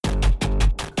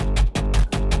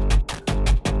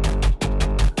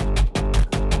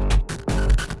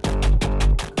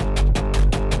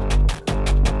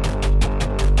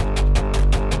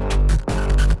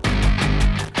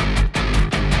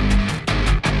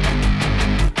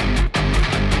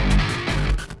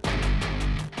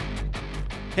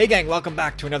Hey gang, welcome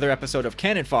back to another episode of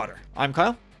Cannon Fodder. I'm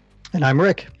Kyle. And I'm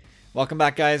Rick. Welcome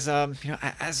back, guys.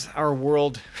 As our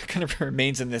world kind of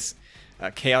remains in this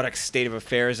chaotic state of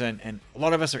affairs, and a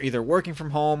lot of us are either working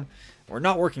from home or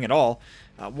not working at all,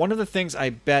 one of the things I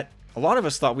bet a lot of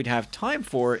us thought we'd have time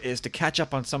for is to catch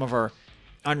up on some of our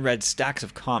unread stacks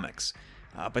of comics.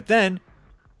 But then,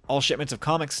 all shipments of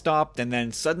comics stopped, and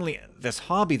then suddenly this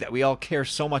hobby that we all care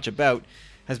so much about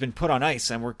has been put on ice,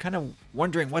 and we're kind of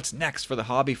wondering what's next for the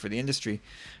hobby, for the industry.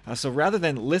 So rather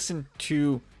than listen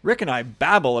to Rick and I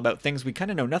babble about things we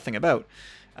kind of know nothing about,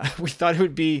 we thought it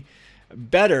would be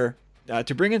better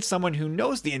to bring in someone who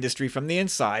knows the industry from the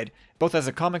inside, both as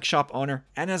a comic shop owner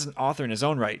and as an author in his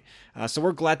own right. So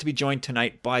we're glad to be joined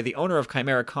tonight by the owner of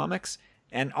Chimera Comics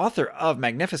and author of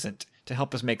Magnificent to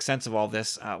help us make sense of all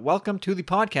this. Welcome to the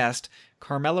podcast,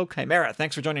 Carmelo Chimera.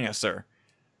 Thanks for joining us, sir.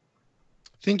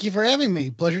 Thank you for having me.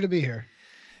 Pleasure to be here.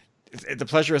 The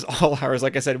pleasure is all ours.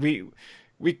 Like I said,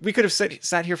 we could have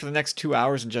sat here for the next 2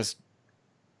 hours and just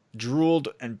drooled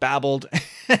and babbled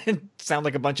and sound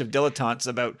like a bunch of dilettantes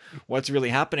about what's really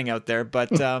happening out there.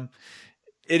 But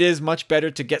it is much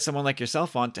better to get someone like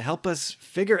yourself on to help us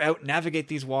figure out, navigate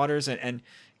these waters, and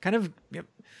kind of, a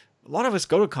lot of us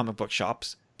go to comic book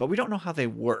shops, but we don't know how they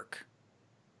work.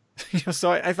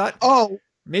 So I thought,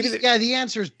 maybe the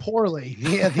answer is poorly.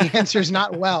 Yeah, the answer is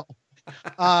not well.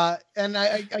 And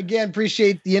I again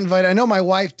appreciate the invite. I know my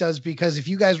wife does, because if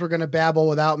you guys were going to babble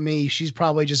without me, she's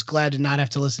probably just glad to not have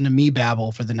to listen to me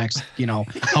babble for the next,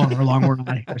 however long we're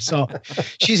on here. So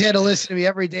she's had to listen to me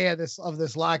every day of this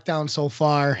lockdown so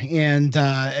far. And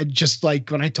just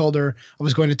like when I told her I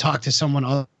was going to talk to someone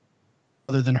other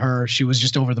than her, she was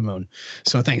just over the moon.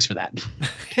 So thanks for that.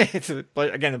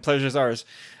 Again, the pleasure is ours.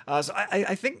 So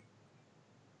I think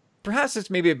perhaps it's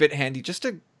maybe a bit handy just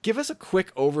to give us a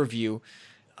quick overview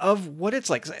of what it's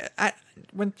like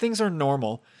when things are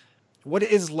normal, what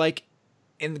it is like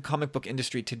in the comic book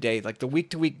industry today, like the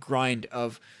week-to-week grind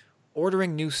of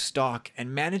ordering new stock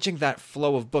and managing that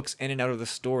flow of books in and out of the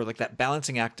store, like that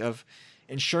balancing act of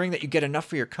ensuring that you get enough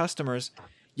for your customers,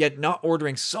 yet not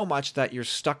ordering so much that you're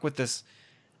stuck with this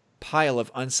pile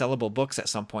of unsellable books at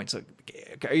some point. So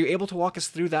are you able to walk us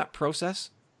through that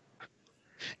process?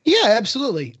 Yeah,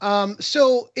 absolutely.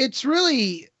 So it's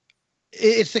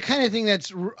the kind of thing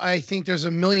I think there's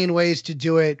a million ways to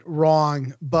do it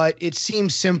wrong, but it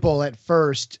seems simple at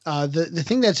first. The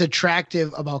thing that's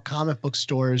attractive about comic book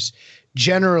stores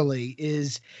generally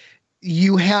is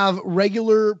you have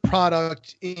regular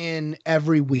product in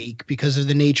every week because of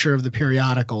the nature of the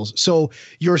periodicals. So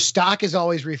your stock is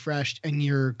always refreshed and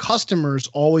your customers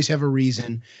always have a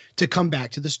reason to come back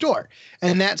to the store.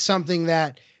 And that's something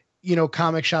that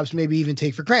comic shops maybe even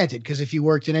take for granted, because if you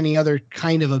worked in any other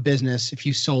kind of a business, if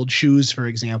you sold shoes, for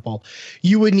example,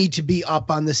 you would need to be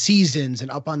up on the seasons and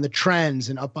up on the trends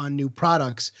and up on new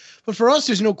products. But for us,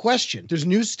 there's no question. There's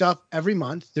new stuff every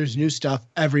month. There's new stuff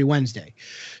every Wednesday.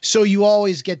 So you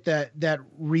always get that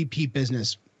repeat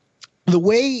business. The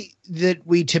way that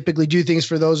we typically do things,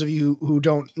 for those of you who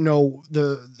don't know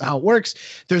how it works,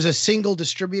 there's a single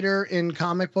distributor in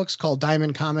comic books called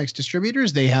Diamond Comics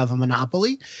Distributors. They have a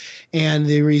monopoly. And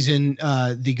the reason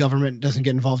the government doesn't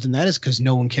get involved in that is because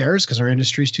no one cares, because our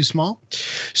industry is too small.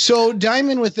 So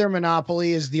Diamond, with their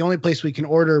monopoly, is the only place we can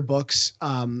order books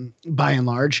by and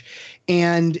large.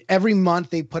 And every month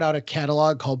they put out a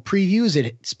catalog called Previews.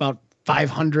 It's about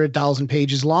 500,000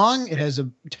 pages long. It has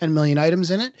 10 million items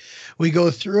in it. We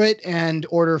go through it and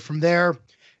order from there.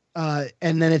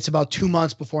 And then it's about 2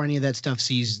 months before any of that stuff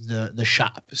sees the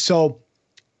shop. So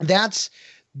that's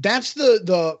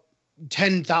the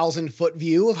 10,000 foot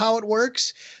view of how it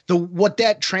works. What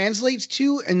that translates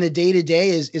to in the day to day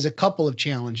is a couple of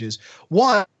challenges.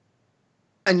 One,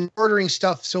 and ordering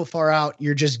stuff so far out,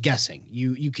 you're just guessing.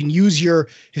 You can use your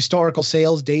historical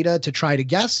sales data to try to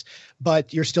guess,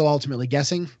 but you're still ultimately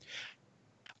guessing.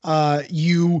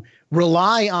 You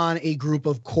rely on a group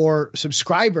of core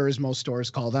subscribers, most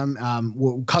stores call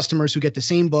them, customers who get the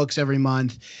same books every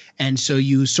month. And so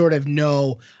you sort of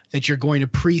know that you're going to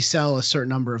pre-sell a certain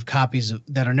number of copies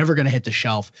that are never going to hit the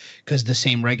shelf because the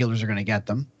same regulars are going to get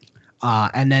them.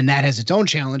 And then that has its own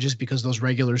challenges, because those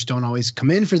regulars don't always come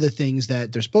in for the things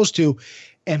that they're supposed to.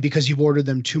 And because you've ordered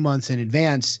them 2 months in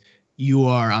advance, you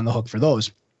are on the hook for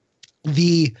those.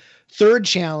 The third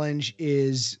challenge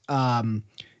is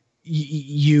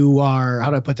you are, how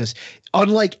do I put this?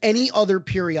 Unlike any other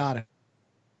periodical,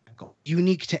 critical,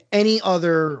 unique to any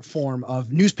other form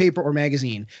of newspaper or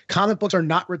magazine. Comic books are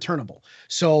not returnable.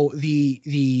 So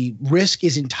the risk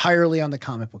is entirely on the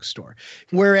comic book store.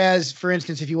 Whereas, for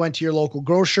instance, if you went to your local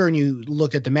grocer and you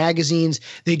looked at the magazines,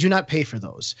 they do not pay for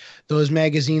those. Those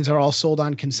magazines are all sold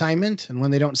on consignment. And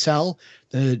when they don't sell,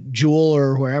 the Jewel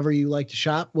or wherever you like to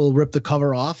shop will rip the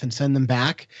cover off and send them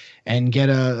back and get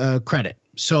a credit.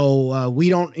 So we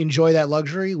don't enjoy that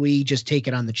luxury. We just take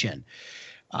it on the chin.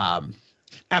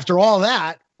 After all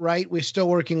that, right, we're still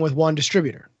working with one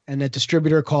distributor, and that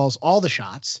distributor calls all the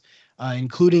shots,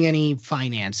 including any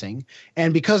financing.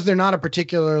 And because they're not a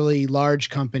particularly large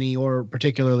company or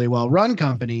particularly well-run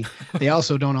company, they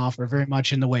also don't offer very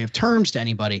much in the way of terms to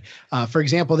anybody. For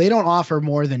example, they don't offer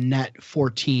more than net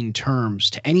 14 terms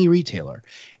to any retailer.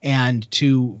 And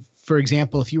for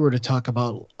example, if you were to talk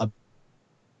about a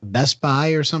Best Buy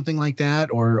or something like that,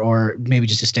 or maybe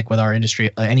just to stick with our industry,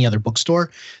 any other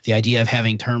bookstore, the idea of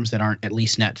having terms that aren't at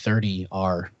least net 30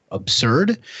 are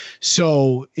absurd.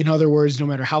 So in other words, no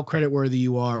matter how creditworthy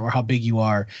you are or how big you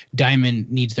are,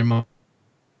 Diamond needs their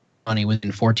money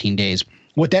within 14 days.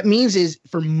 What that means is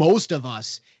for most of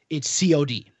us, it's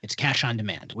COD. It's cash on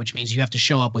demand, which means you have to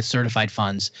show up with certified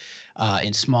funds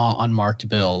in small unmarked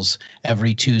bills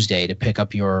every Tuesday to pick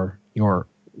up your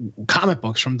comic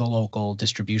books from the local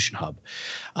distribution hub.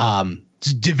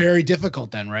 It's very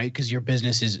difficult then, right? Because your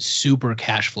business is super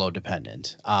cash flow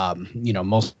dependent.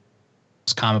 Most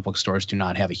comic book stores do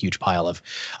not have a huge pile of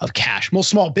cash. Most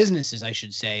small businesses, I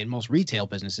should say, and most retail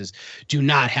businesses do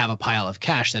not have a pile of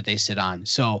cash that they sit on.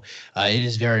 So it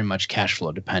is very much cash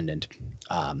flow dependent.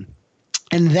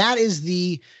 And that is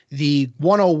the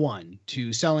 101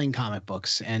 to selling comic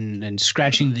books and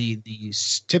scratching the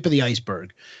tip of the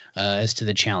iceberg as to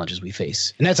the challenges we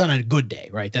face. And that's on a good day,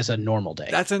 right? That's a normal day.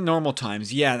 That's in normal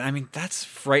times. Yeah, I mean, that's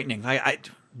frightening. I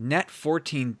net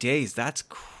 14 days. That's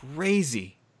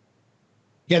crazy.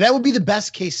 Yeah, that would be the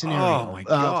best case scenario. Oh my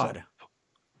God.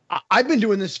 I've been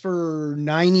doing this for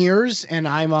 9 years, and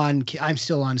I'm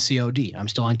still on COD. I'm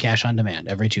still on cash on demand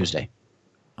every Tuesday.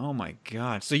 Oh my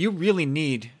God. So you really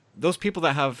need those people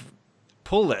that have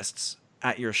pull lists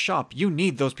at your shop. You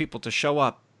need those people to show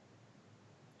up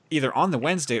either on the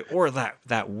Wednesday or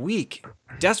that week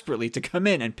desperately to come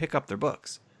in and pick up their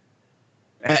books.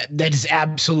 That is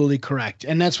absolutely correct.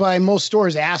 And that's why most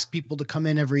stores ask people to come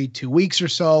in every 2 weeks or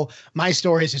so. My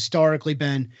store has historically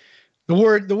been, the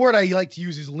word I like to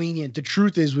use is lenient. The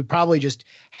truth is we probably just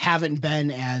haven't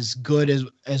been as good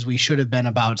as we should have been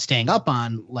about staying up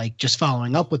on, like just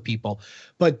following up with people.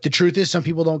 But the truth is some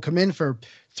people don't come in for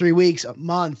 3 weeks, a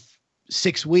month,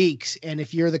 6 weeks. And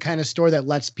if you're the kind of store that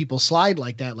lets people slide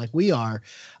like that, like we are,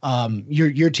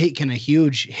 you're taking a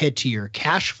huge hit to your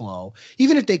cash flow.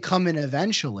 Even if they come in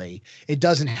eventually, it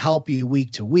doesn't help you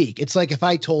week to week. It's like if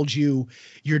I told you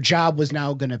your job was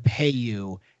now going to pay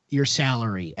you your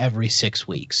salary every 6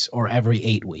 weeks or every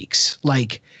 8 weeks.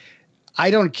 Like, I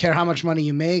don't care how much money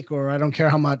you make, or I don't care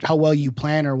how well you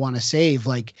plan or want to save.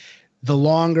 Like, the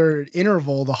longer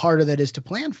interval, the harder that is to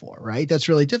plan for, right? That's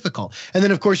really difficult. And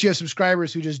then of course you have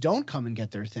subscribers who just don't come and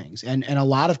get their things. And a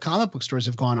lot of comic book stores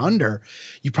have gone under.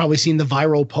 You've probably seen the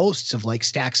viral posts of like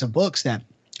stacks of books that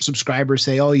subscribers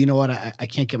say, oh, you know what? I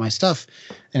can't get my stuff.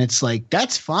 And it's like,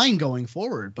 that's fine going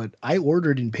forward, but I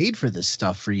ordered and paid for this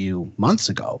stuff for you months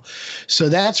ago. So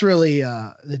that's really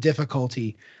the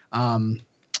difficulty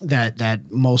that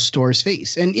most stores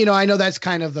face. And, I know that's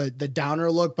kind of the downer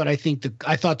look, but I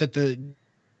thought that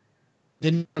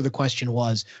the question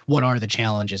was, what are the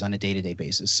challenges on a day-to-day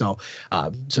basis? So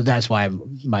that's why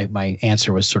my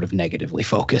answer was sort of negatively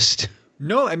focused.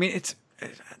 No, I mean, it's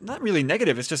not really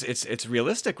negative. It's just, it's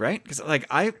realistic, right? Because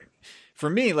for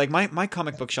me, like my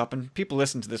comic book shop, and people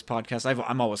listen to this podcast,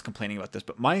 I'm always complaining about this,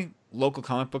 but my local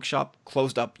comic book shop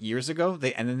closed up years ago.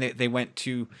 They went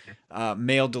to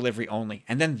mail delivery only,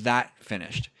 and then that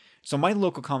finished. So my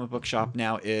local comic book shop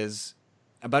now is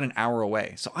about an hour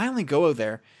away. So I only go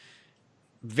there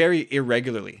very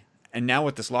irregularly. And now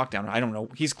with this lockdown, I don't know,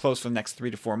 he's closed for the next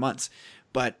 3 to 4 months,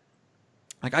 but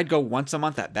like I'd go once a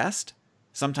month at best.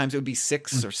 Sometimes it would be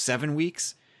 6 or 7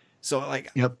 weeks. So like,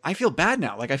 yep. I feel bad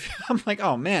now. Like I'm like,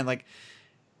 oh man, like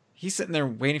he's sitting there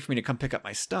waiting for me to come pick up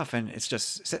my stuff, and it's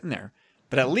just sitting there.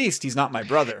 But at least he's not my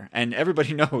brother, and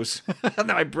everybody knows that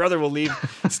my brother will leave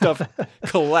stuff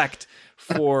collect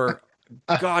for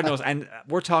God knows. And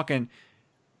we're talking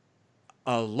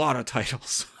a lot of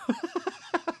titles.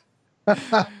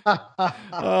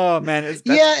 Oh man, that's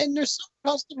Yeah, and there's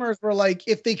some customers where like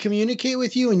if they communicate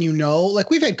with you and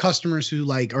like we've had customers who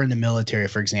like are in the military,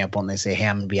 for example, and they say, "Hey,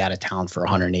 I'm gonna be out of town for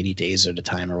 180 days at a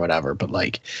time or whatever," but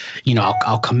like,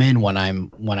 I'll come in when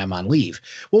I'm on leave.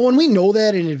 Well, when we know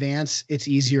that in advance, it's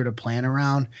easier to plan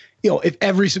around. If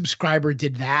every subscriber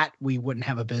did that, we wouldn't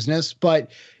have a business.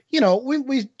 But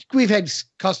we've had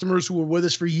customers who were with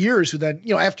us for years who then,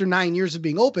 after 9 years of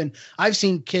being open, I've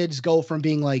seen kids go from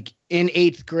being like in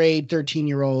eighth grade,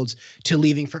 13-year-olds to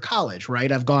leaving for college, right?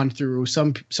 I've gone through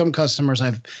some customers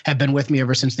have been with me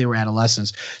ever since they were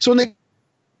adolescents. So when they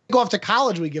go off to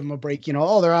college, we give them a break,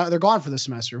 they're gone for the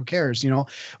semester. Who cares?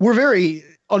 We're very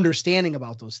understanding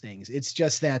about those things. It's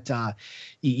just that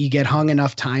you get hung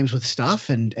enough times with stuff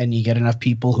and you get enough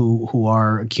people who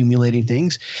are accumulating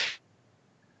things.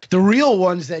 The real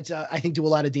ones that I think do a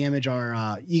lot of damage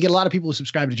are you get a lot of people who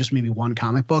subscribe to just maybe one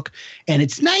comic book, and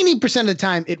it's 90% of the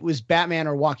time it was Batman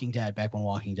or Walking Dead back when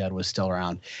Walking Dead was still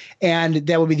around, and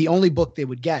that would be the only book they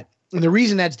would get. And the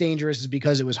reason that's dangerous is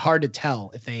because it was hard to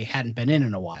tell if they hadn't been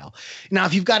in a while. Now,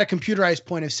 if you've got a computerized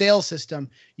point of sale system,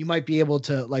 you might be able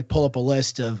to like pull up a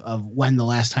list of when the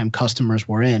last time customers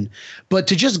were in. But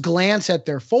to just glance at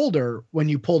their folder when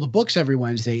you pull the books every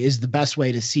Wednesday is the best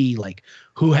way to see like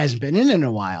who hasn't been in a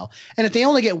while. And if they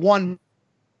only get one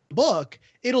book,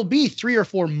 it'll be 3 or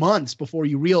 4 months before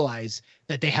you realize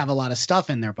that they have a lot of stuff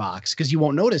in their box because you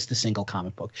won't notice the single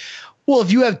comic book. Well, if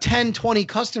you have 10, 20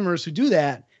 customers who do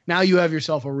that, now you have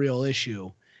yourself a real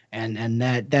issue, and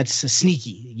that's a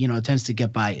sneaky, it tends to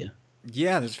get by you.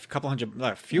 Yeah, there's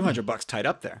a few $100 tied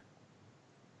up there.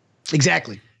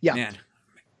 Exactly. Yeah.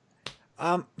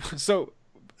 Man. So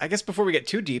I guess before we get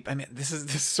too deep, I mean, this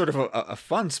is sort of a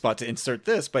fun spot to insert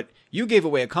this, but you gave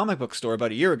away a comic book store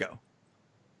about a year ago.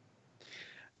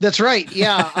 That's right.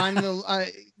 Yeah.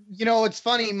 It's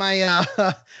funny. My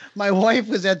wife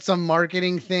was at some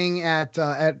marketing thing at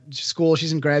school.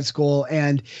 She's in grad school,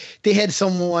 and they had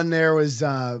someone there was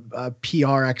a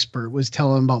PR expert was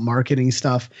telling about marketing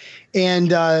stuff,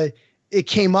 and it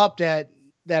came up that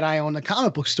I own a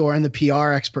comic book store, and the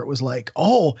PR expert was like,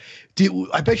 "Oh,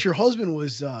 I bet your husband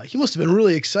was he must have been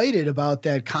really excited about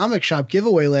that comic shop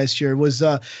giveaway last year. Was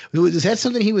that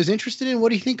something he was interested in? What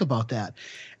do you think about that?"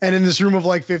 And in this room of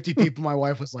like 50 people, my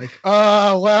wife was like,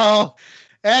 well,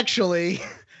 actually,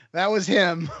 that was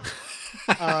him.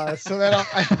 So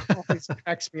that always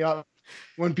cracks me up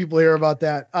when people hear about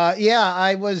that. Yeah,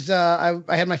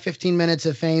 I had my 15 minutes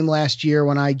of fame last year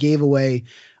when I gave away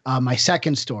my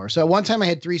second store. So at one time I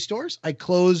had 3 stores. I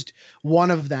closed one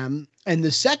of them. And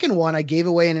the second one I gave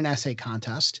away in an essay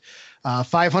contest.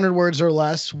 500 words or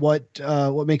less, what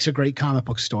makes a great comic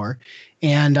book store.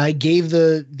 And I gave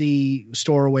the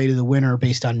store away to the winner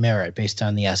based on merit, based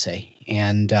on the essay.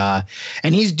 And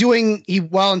he's doing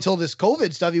well until this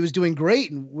COVID stuff. He was doing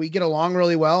great, and we get along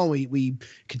really well. And we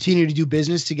continue to do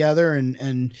business together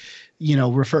and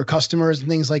refer customers and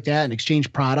things like that and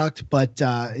exchange product. But,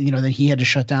 then he had to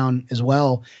shut down as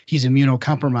well. He's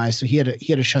immunocompromised. So he had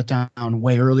to shut down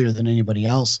way earlier than anybody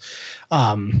else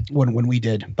when we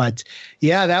did. But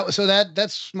yeah,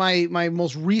 that's my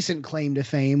most recent claim to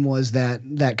fame was that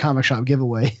comic shop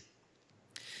giveaway.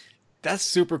 That's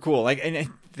super cool. Like,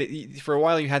 for a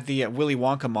while you had the Willy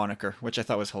Wonka moniker, which I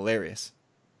thought was hilarious.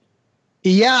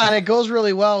 Yeah, and it goes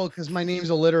really well because my name's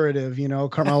alliterative,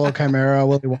 Carmelo Chimera,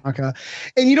 Willy Wonka.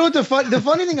 And you know what the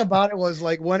funny thing about it was,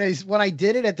 like, when I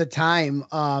did it at the time,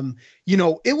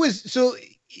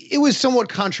 it was somewhat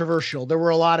controversial. There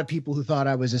were a lot of people who thought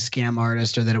I was a scam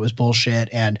artist or that it was bullshit,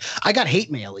 and I got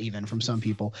hate mail even from some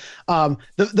people.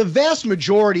 The vast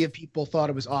majority of people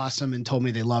thought it was awesome and told me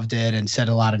they loved it and said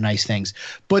a lot of nice things.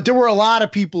 But there were a lot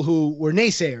of people who were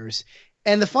naysayers.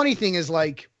 And the funny thing is,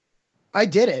 like, I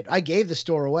did it. I gave the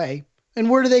store away. And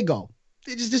where do they go?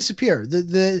 They just disappear.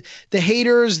 The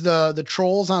haters, the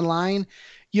trolls online,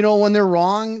 when they're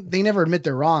wrong, they never admit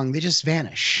they're wrong. They just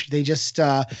vanish. They just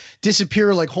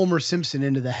disappear like Homer Simpson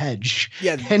into the hedge.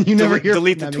 Yeah. And you never hear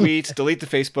delete the tweets, delete the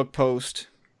Facebook post.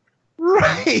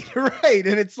 Right.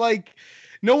 And it's like,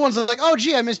 no one's like, "Oh,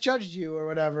 gee, I misjudged you," or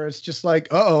whatever. It's just like,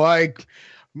 "Oh, I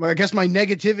guess my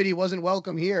negativity wasn't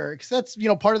welcome here." Because that's,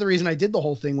 part of the reason I did the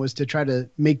whole thing was to try to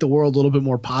make the world a little bit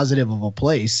more positive of a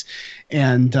place.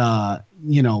 And,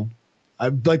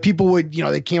 like people would,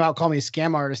 they came out, call me a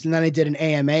scam artist. And then I did an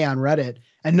AMA on Reddit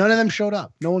and none of them showed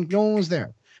up. No one was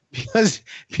there because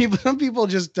some people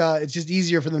just, it's just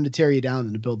easier for them to tear you down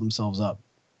than to build themselves up.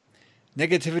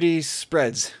 Negativity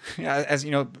spreads. As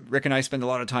you know, Rick and I spend a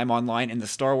lot of time online in the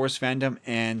Star Wars fandom,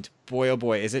 and boy, oh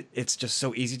boy, it's just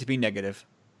so easy to be negative.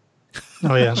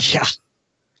 Oh yeah. Yeah.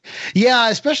 Yeah,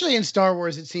 especially in Star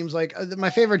Wars, it seems like my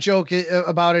favorite joke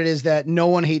about it is that no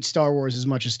one hates Star Wars as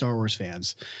much as Star Wars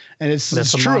fans, and it's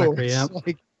That's a true. moniker, It's yeah.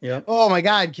 like, Yep. oh my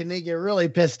God, can they get really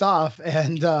pissed off?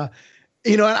 And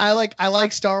and I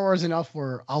like Star Wars enough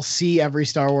where I'll see every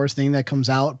Star Wars thing that comes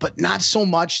out, but not so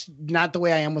much, not the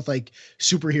way I am with like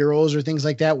superheroes or things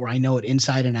like that, where I know it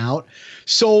inside and out.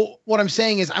 So what I'm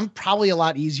saying is I'm probably a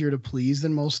lot easier to please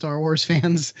than most Star Wars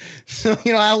fans. So,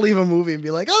 I'll leave a movie and be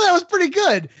like, oh, that was pretty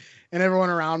good. And everyone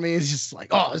around me is just like,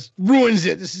 oh, this ruins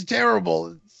it. This is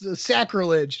terrible. It's a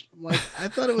sacrilege. I'm like, I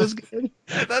thought it was good.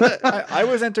 I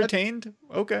was entertained.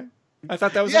 Okay. I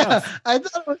thought that was Yeah, enough. I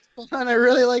thought it was fun. I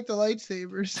really like the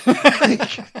lightsabers.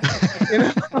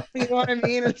 You know what I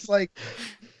mean? It's like,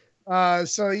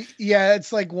 so yeah,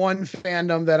 it's like one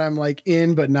fandom that I'm like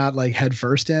in, but not like head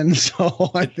first in. So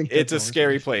I think It's a that's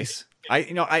scary always place.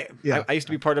 I used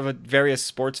to be part of various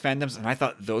sports fandoms, and I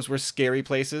thought those were scary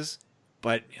places.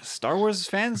 But Star Wars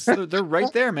fans, they're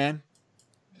right there, man.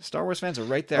 Star Wars fans are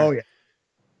right there. Oh yeah.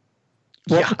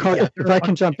 Well, if I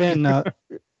can jump in,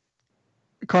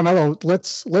 Carmelo,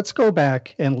 let's go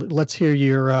back and let's hear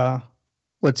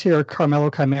Carmelo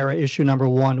Chimera issue number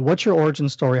 1. What's your origin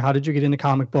story? How did you get into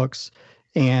comic books,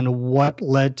 and what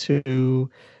led to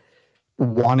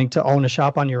wanting to own a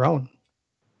shop on your own?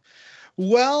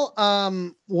 Well,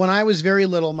 when I was very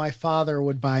little, my father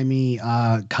would buy me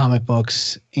comic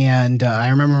books, and I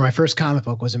remember my first comic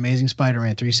book was Amazing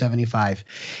Spider-Man 375,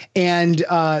 and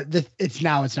it's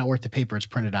not worth the paper it's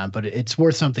printed on, but it's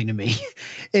worth something to me.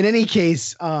 In any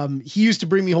case, he used to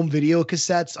bring me home video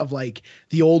cassettes of like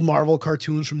the old Marvel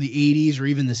cartoons from the 80s or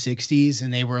even the 60s,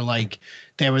 and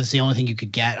that was the only thing you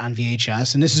could get on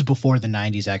VHS. And this is before the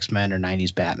 90s X-Men or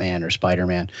 90s Batman or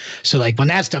Spider-Man. So like when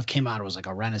that stuff came out, it was like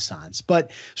a renaissance.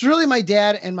 But it's really my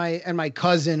dad and my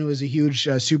cousin, who was a huge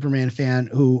Superman fan,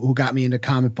 who got me into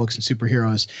comic books and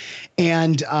superheroes.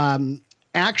 And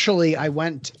actually,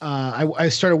 I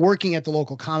started working at the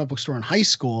local comic book store in high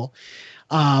school,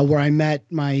 where I met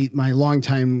my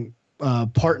longtime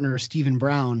partner, Stephen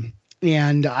Brown.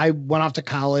 And I went off to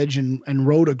college and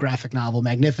wrote a graphic novel,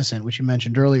 Magnificent, which you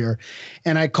mentioned earlier.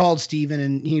 And I called Stephen,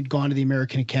 and he'd gone to the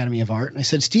American Academy of Art. And I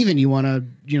said, Stephen, you want to,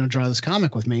 draw this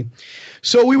comic with me?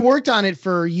 So we worked on it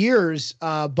for years.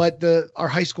 But our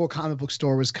high school comic book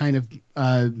store was kind of,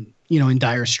 in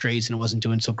dire straits, and it wasn't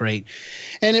doing so great.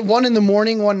 And at 1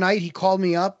 a.m, one night, he called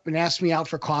me up and asked me out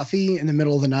for coffee in the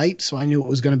middle of the night. So I knew it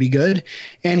was going to be good.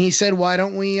 And he said, why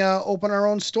don't we open our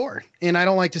own store? And I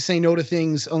don't like to say no to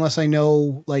things unless I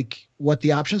know like what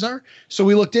the options are. So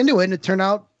we looked into it, and it turned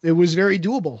out it was very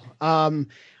doable.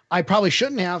 I probably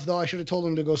shouldn't have, though. I should have told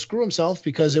him to go screw himself,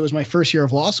 because it was my first year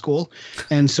of law school.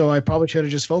 And so I probably should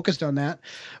have just focused on that.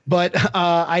 But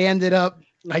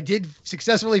I did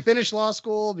successfully finish law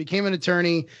school, became an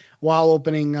attorney while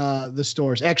opening the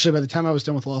stores. Actually, by the time I was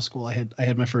done with law school, I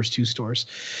had my first 2 stores.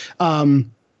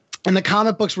 And the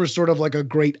comic books were sort of like a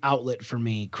great outlet for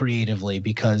me creatively,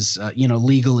 because,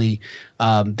 legally,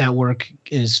 that work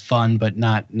is fun, but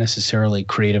not necessarily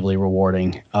creatively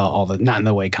rewarding, not in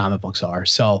the way comic books are.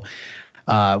 So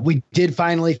we did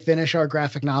finally finish our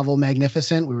graphic novel,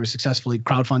 Magnificent. We were successfully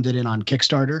crowdfunded in on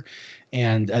Kickstarter.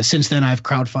 And since then, I've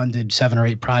crowdfunded 7 or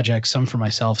 8 projects, some for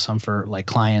myself, some for like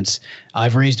clients.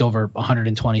 I've raised over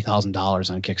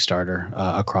 $120,000 on Kickstarter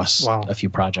across a few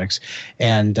projects,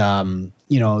 and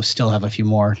still have a few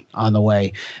more on the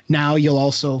way. Now you'll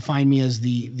also find me as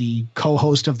the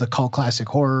co-host of the Cult Classic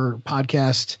Horror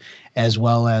podcast, as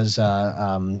well as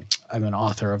I'm an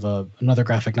author of another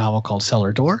graphic novel called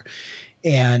Cellar Door.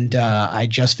 And I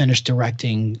just finished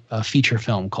directing a feature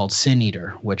film called Sin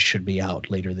Eater, which should be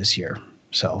out later this year.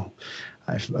 So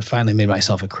I finally made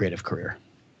myself a creative career.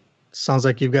 Sounds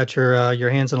like you've got your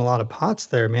hands in a lot of pots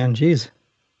there, man. Jeez.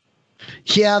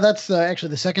 Yeah, that's actually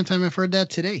the second time I've heard that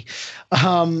today.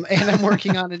 And I'm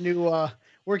working on a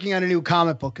new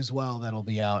comic book as well that'll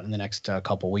be out in the next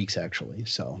couple weeks, actually.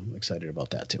 So I'm excited about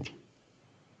that too.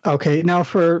 Okay, now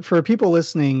for people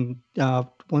listening,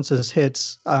 once this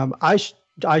hits,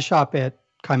 I shop at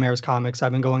Chimera's Comics.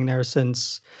 I've been going there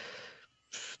since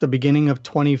the beginning of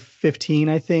 2015,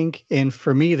 I think. And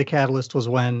for me, the catalyst was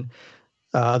when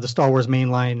the Star Wars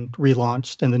mainline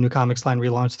relaunched and the New Comics line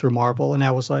relaunched through Marvel. And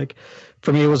that was like,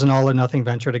 for me, it was an all or nothing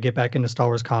venture to get back into Star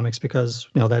Wars comics, because,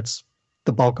 that's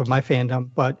the bulk of my fandom.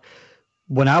 But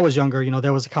when I was younger,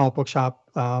 there was a comic book shop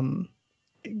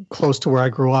close to where I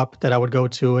grew up that I would go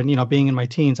to. And, being in my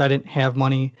teens, I didn't have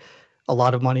a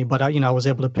lot of money, but I was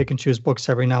able to pick and choose books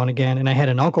every now and again. And I had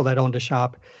an uncle that owned a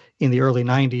shop in the early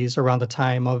 90s, around the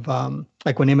time of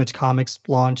like when Image Comics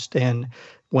launched and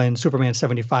when Superman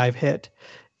 75 hit.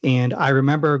 And I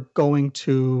remember going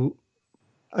to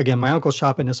again, my uncle's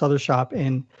shop and this other shop.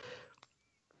 And,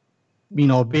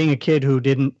 being a kid who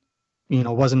didn't,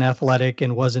 wasn't athletic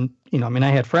and wasn't, I mean, I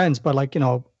had friends, but like,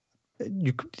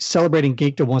 celebrating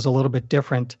geekdom was a little bit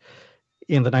different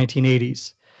in the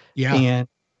 1980s. Yeah. And,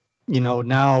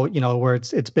 now, where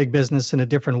it's big business in a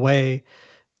different way.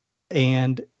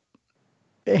 And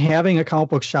having a comic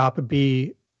book shop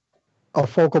be a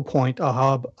focal point, a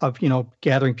hub of,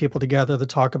 gathering people together to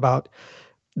talk about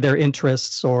their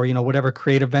interests or, whatever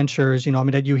creative ventures, I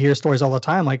mean, you hear stories all the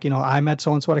time. Like, I met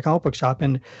so-and-so at a comic book shop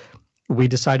and we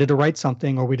decided to write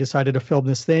something, or we decided to film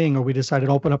this thing, or we decided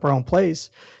to open up our own place.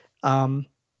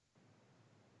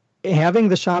 Having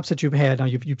the shops that you've had, now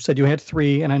you've said you had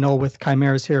 3, and I know with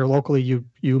Chimeras here locally,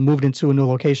 you moved into a new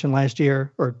location last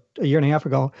year or a year and a half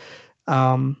ago.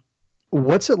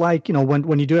 What's it like,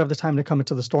 when you do have the time to come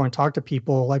into the store and talk to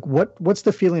people, like what's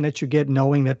the feeling that you get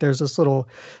knowing that there's this little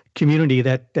community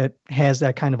that has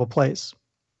that kind of a place?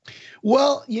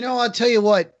 Well, I'll tell you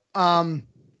what,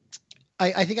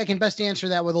 I think I can best answer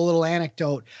that with a little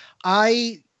anecdote.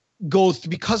 I go through,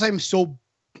 because I'm so,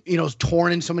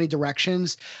 torn in so many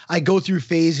directions, I go through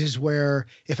phases where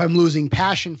if I'm losing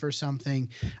passion for something,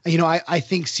 I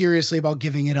think seriously about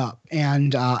giving it up.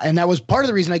 And that was part of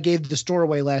the reason I gave the store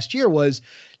away last year, was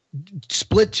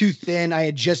split too thin. I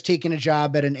had just taken a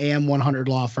job at an AM 100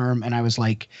 law firm, and I was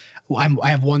like, I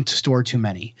have one store too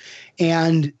many.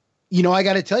 And I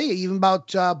got to tell you, even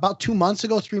about 3 months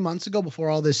ago, before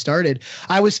all this started,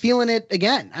 I was feeling it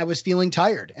again. I was feeling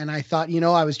tired, and I thought,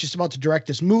 I was just about to direct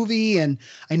this movie, and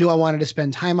I knew I wanted to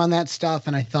spend time on that stuff.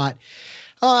 And I thought,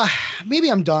 maybe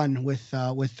I'm done with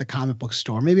the comic book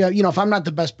store. Maybe if I'm not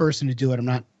the best person to do it, I'm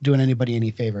not doing anybody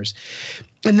any favors.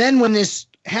 And then when this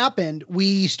happened,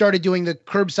 we started doing the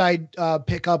curbside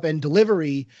pickup and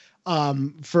delivery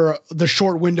for the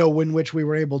short window in which we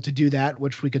were able to do that,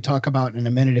 which we could talk about in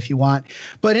a minute if you want.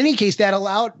 But in any case,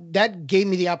 that gave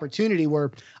me the opportunity where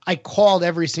I called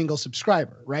every single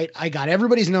subscriber, right? I got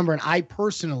everybody's number, and I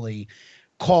personally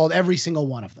called every single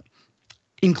one of them,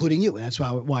 including you. And that's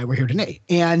why we're here today.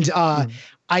 And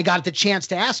I got the chance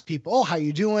to ask people, oh, how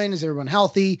you doing? Is everyone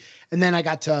healthy? And then I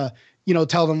got to,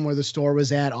 tell them where the store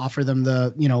was at, offer them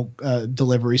the,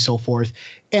 delivery, so forth,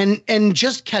 and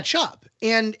just catch up.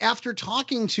 And after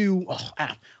talking to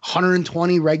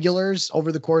 120 regulars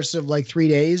over the course of like 3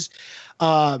 days,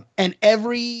 and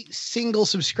every single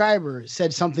subscriber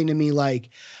said something to me like,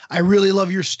 I really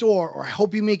love your store, or I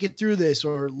hope you make it through this,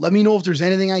 or let me know if there's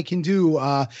anything I can do.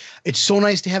 It's so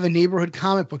nice to have a neighborhood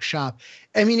comic book shop.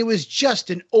 I mean, it was just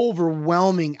an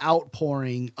overwhelming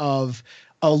outpouring of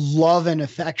a love and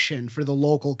affection for the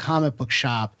local comic book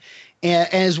shop,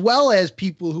 as well as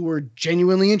people who were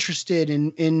genuinely interested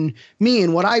in me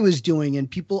and what I was doing, and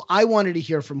people I wanted to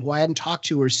hear from who I hadn't talked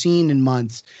to or seen in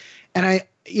months. And I,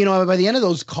 by the end of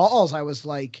those calls, I was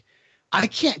like, I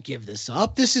can't give this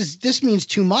up. This means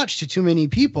too much to too many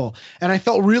people. And I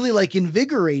felt really like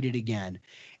invigorated again.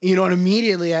 And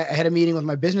immediately I had a meeting with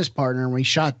my business partner, and we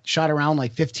shot around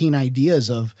like 15 ideas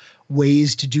of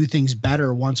ways to do things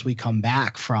better once we come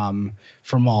back from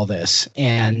all this.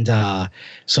 And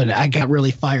so I got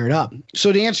really fired up.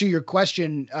 So to answer your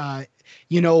question,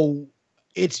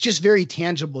 it's just very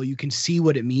tangible. You can see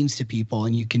what it means to people,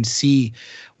 and you can see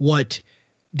what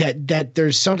that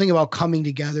there's something about coming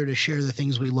together to share the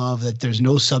things we love that there's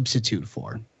no substitute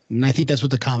for. And I think that's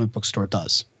what the comic book store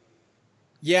does.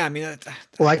 Yeah, I mean,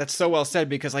 that's so well said,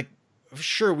 because like,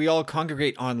 sure, we all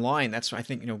congregate online. That's, I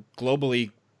think,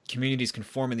 globally communities can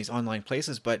form in these online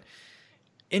places, but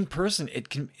in person,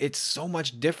 it's so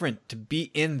much different to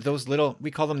be in those little, we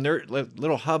call them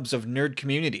little hubs of nerd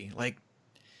community. Like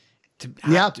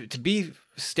to be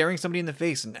staring somebody in the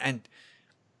face and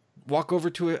walk over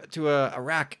to a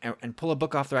rack and pull a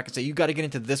book off the rack and say, you got to get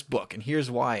into this book, and here's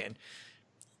why. And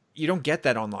you don't get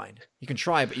that online. You can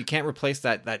try, but you can't replace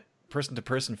that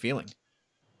person-to-person feeling.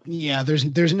 Yeah,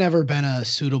 there's never been a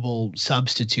suitable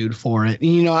substitute for it.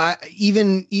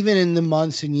 Even in the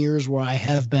months and years where I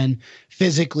have been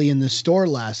physically in the store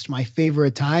less, my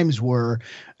favorite times were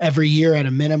every year at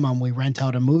a minimum, we rent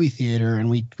out a movie theater, and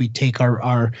we take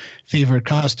our favorite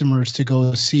customers to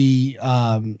go see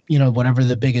whatever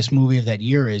the biggest movie of that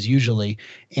year is usually.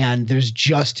 And there's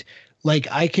just like,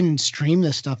 I can stream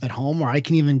this stuff at home, or I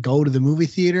can even go to the movie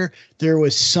theater. There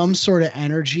was some sort of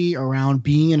energy around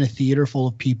being in a theater full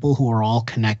of people who are all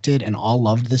connected and all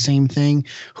loved the same thing,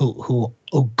 who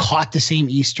caught the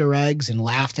same Easter eggs and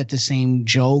laughed at the same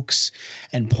jokes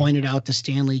and pointed out the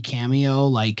Stan Lee cameo.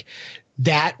 Like,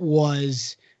 that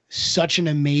was such an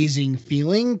amazing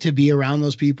feeling to be around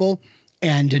those people,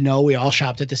 and to know we all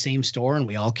shopped at the same store and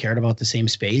we all cared about the same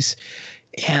space.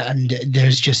 and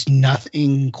there's just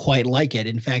nothing quite like it.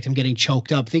 In fact, I'm getting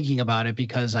choked up thinking about it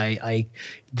because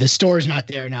the store's not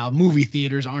there now. Movie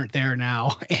theaters aren't there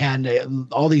now, and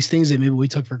all these things that maybe we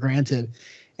took for granted.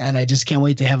 And I just can't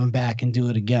wait to have them back and do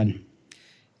it again.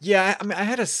 Yeah, I mean, I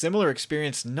had a similar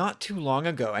experience not too long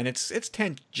ago, and it's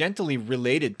tangentially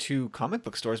related to comic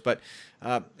book stores. But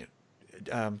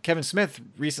Kevin Smith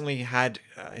recently had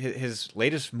his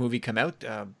latest movie come out,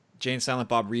 Jay and Silent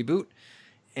Bob Reboot,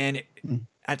 and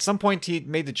at some point he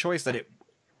made the choice that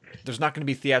there's not going to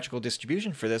be theatrical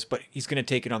distribution for this, but he's going to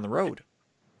take it on the road.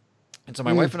 And so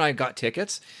my wife and I got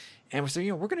tickets, and we said,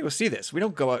 we're going to go see this. We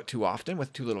don't go out too often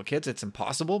with two little kids; it's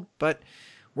impossible, but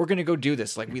we're going to go do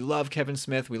this. Like, we love Kevin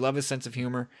Smith. We love his sense of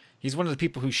humor. He's one of the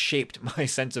people who shaped my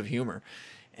sense of humor.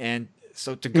 And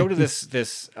so to go to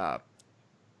this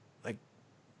like,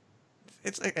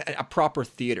 it's like a proper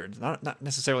theater, not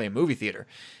necessarily a movie theater.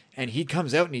 And he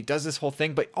comes out and he does this whole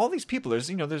thing. But all these people,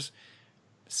 there's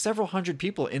several hundred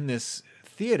people in this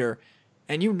theater,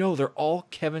 and they're all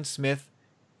Kevin Smith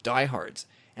diehards.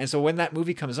 And so when that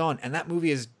movie comes on, and that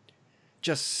movie is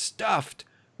just stuffed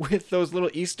with those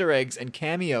little Easter eggs and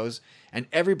cameos, and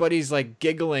everybody's like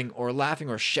giggling or laughing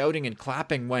or shouting and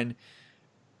clapping when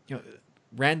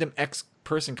random X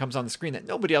person comes on the screen that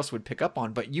nobody else would pick up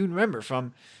on, but you remember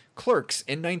from Clerks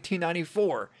in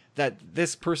 1994 that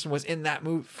this person was in that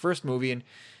first movie, and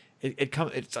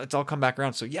it's all come back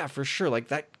around. So yeah, for sure, like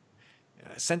that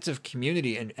sense of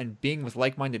community and being with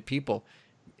like-minded people,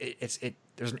 there's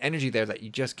an energy there that you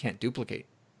just can't duplicate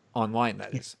online.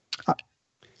 That is.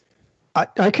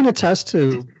 I can attest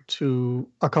to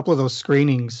a couple of those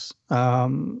screenings. I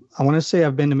want to say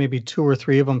I've been to maybe 2 or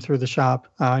 3 of them through the shop.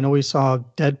 I know we saw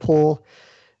Deadpool,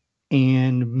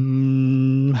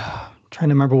 and trying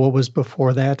to remember what was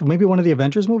before that. Maybe one of the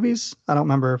Avengers movies. I don't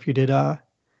remember if you did.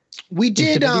 We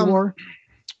did. Infinity War?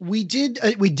 We did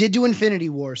do Infinity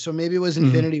War, so maybe it was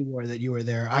Infinity War that you were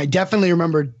there. I definitely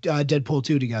remember Deadpool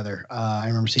 2 together. I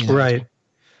remember seeing that. Right.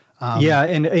 Yeah,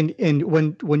 and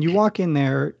when you walk in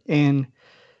there, and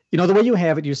the way you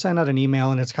have it, you send out an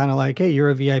email, and it's kind of like, hey, you're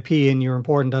a VIP and you're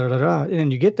important, da da da da.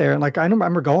 And you get there, and like I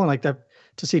remember going like that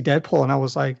to see Deadpool, and I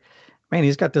was like, man,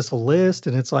 he's got this list,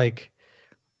 and it's like,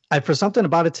 for something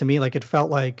about it to me, like it felt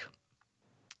like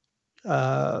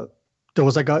there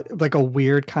was like a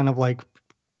weird kind of like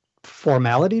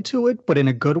formality to it, but in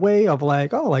a good way of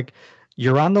like, oh, like,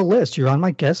 you're on the list. You're on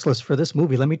my guest list for this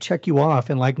movie. Let me check you off.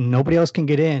 And like nobody else can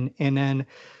get in. And then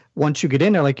once you get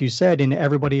in there, like you said, and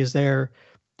everybody is there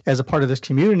as a part of this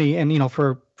community. And,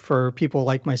 for people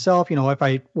like myself, if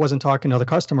I wasn't talking to the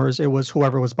customers, it was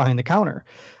whoever was behind the counter.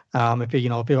 I'm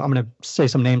going to say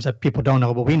some names that people don't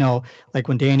know, but we know, like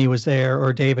when Danny was there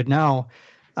or David now,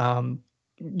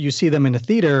 you see them in the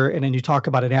theater, and then you talk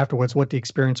about it afterwards, what the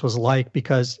experience was like,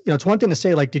 because, it's one thing to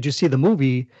say, like, did you see the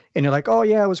movie? And you're like, oh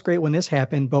yeah, it was great when this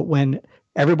happened. But when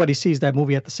everybody sees that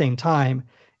movie at the same time,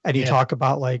 and you talk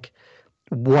about like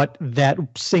what that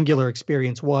singular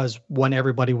experience was when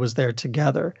everybody was there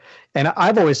together. And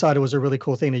I've always thought it was a really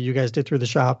cool thing that you guys did through the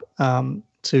shop,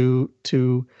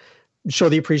 to show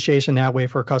the appreciation that way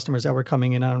for customers that were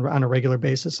coming in on a regular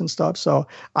basis and stuff. So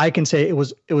I can say it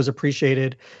was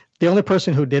appreciated. The only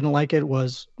person who didn't like it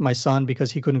was my son,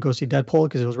 because he couldn't go see Deadpool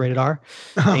because it was rated R,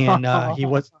 and he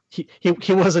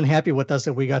wasn't happy with us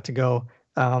that we got to go.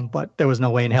 But there was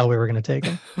no way in hell we were going to take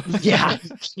him. Yeah,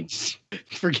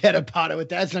 forget about it.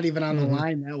 That's not even on the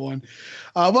line, that one.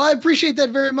 Well, I appreciate that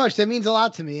very much. That means a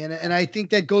lot to me, and I think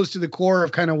that goes to the core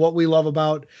of kind of what we love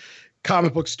about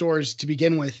comic book stores to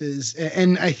begin with.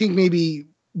 And I think maybe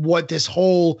what this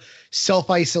whole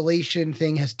self-isolation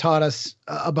thing has taught us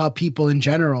about people in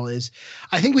general is,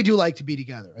 I think we do like to be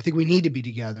together. I think we need to be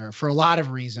together for a lot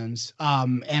of reasons.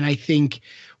 And I think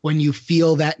when you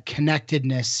feel that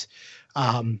connectedness,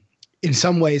 in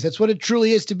some ways, that's what it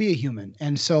truly is to be a human.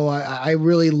 And so I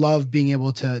really love being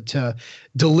able to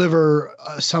deliver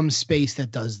some space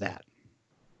that does that.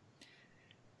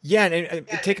 Yeah, and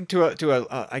taken to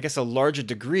a I guess a larger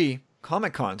degree,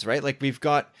 Comic Cons, right? Like we've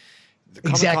got the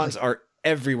Comic Cons are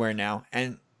everywhere now,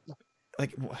 and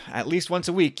like at least once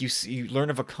a week you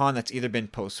learn of a con that's either been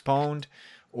postponed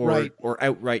or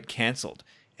outright canceled.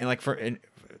 And like for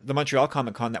the Montreal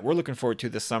Comic Con that we're looking forward to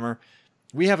this summer,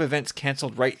 we have events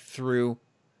canceled right through,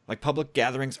 like public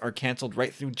gatherings are canceled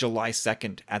right through July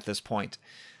 2nd at this point.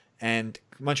 And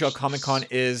Montreal Comic Con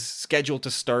is scheduled to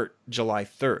start July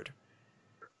 3rd.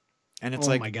 And it's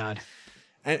oh my God.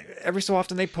 And every so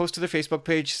often they post to their Facebook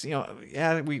page,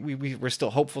 we're still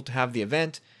hopeful to have the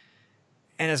event.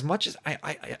 And as much as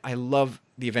I love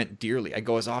the event dearly, I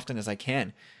go as often as I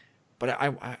can. But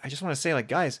I just want to say, like,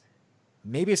 guys,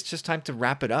 maybe it's just time to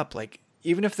wrap it up. Like,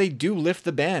 even if they do lift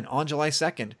the ban on July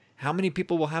 2nd, how many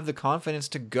people will have the confidence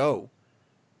to go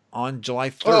on July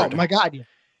 3rd? Oh my God. Yeah.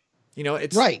 You know,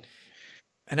 it's Right.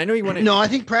 And I know you want to. No, I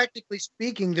think practically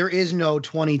speaking, there is no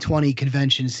 2020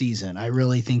 convention season. I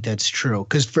really think that's true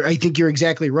because I think you're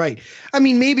exactly right. I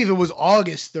mean, maybe if it was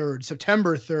August 3rd,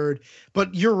 September 3rd,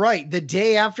 but you're right. The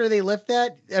day after they lift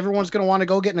that, everyone's going to want to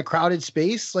go get in a crowded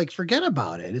space. Like, forget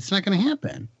about it. It's not going to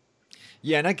happen.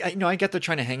 Yeah, and I get they're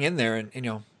trying to hang in there,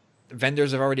 and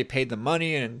vendors have already paid the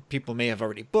money, and people may have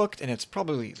already booked, and it's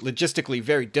probably logistically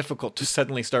very difficult to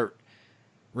suddenly start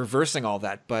reversing all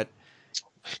that, but.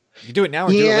 You do it now or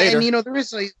do it later.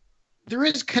 And there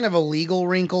is kind of a legal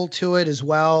wrinkle to it as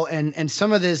well, and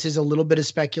some of this is a little bit of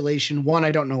speculation. One,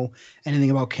 I don't know anything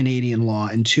about Canadian law,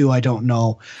 and two, I don't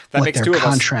know what their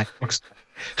contract looks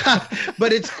like.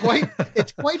 But it's quite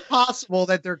possible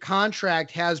that their contract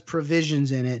has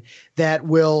provisions in it that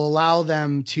will allow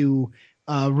them to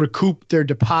recoup their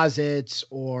deposits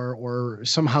or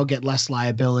somehow get less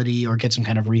liability or get some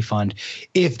kind of refund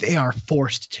if they are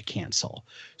forced to cancel.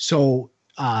 So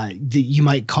you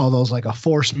might call those like a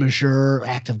force majeure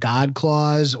act of God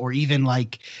clause, or even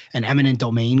like an eminent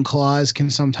domain clause can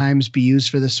sometimes be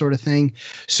used for this sort of thing.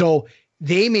 So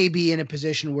they may be in a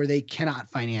position where they cannot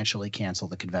financially cancel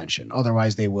the convention.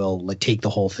 Otherwise, they will like take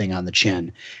the whole thing on the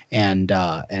chin and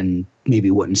maybe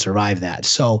wouldn't survive that.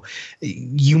 So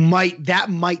that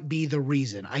might be the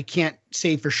reason. I can't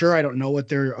say for sure. I don't know what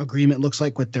their agreement looks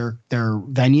like with their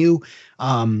venue.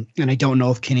 And I don't know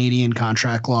if Canadian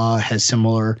contract law has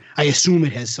similar. I assume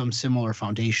it has some similar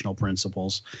foundational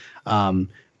principles.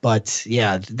 But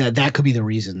yeah, that could be the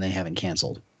reason they haven't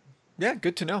canceled. Yeah,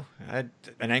 good to know. An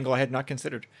angle I had not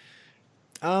considered.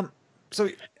 So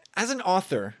as an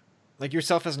author, like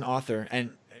yourself as an author and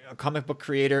a comic book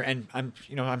creator, and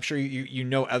I'm sure you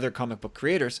know other comic book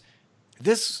creators,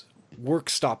 this work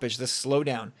stoppage, this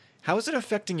slowdown, how is it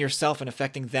affecting yourself and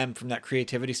affecting them from that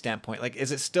creativity standpoint? Like,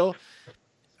 is it still,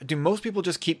 do most people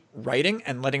just keep writing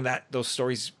and letting those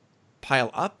stories pile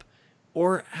up?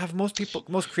 Or have most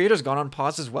creators gone on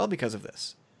pause as well because of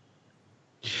this?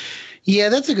 Yeah,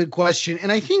 that's a good question.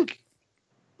 And I think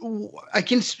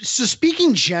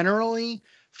speaking generally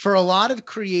for a lot of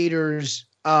creators,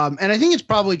 and I think it's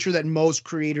probably true that most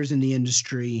creators in the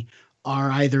industry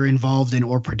are either involved in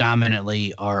or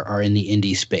predominantly are in the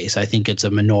indie space. I think it's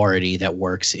a minority that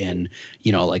works in,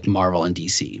 like Marvel and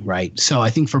DC, right? So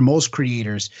I think for most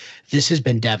creators, this has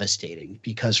been devastating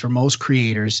because for most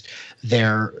creators,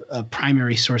 their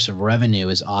primary source of revenue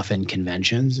is often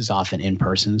conventions, is often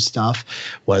in-person stuff,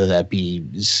 whether that be,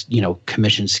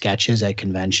 commissioned sketches at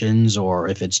conventions, or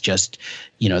if it's just,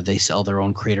 they sell their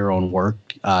own creator-owned work.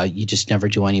 You just never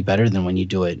do any better than when you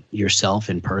do it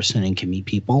yourself in person and can meet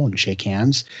people and shake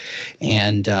hands.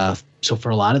 And so for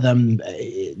a lot of them,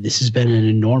 this has been an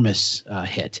enormous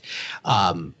hit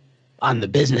on the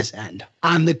business end.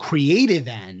 On the creative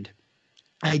end,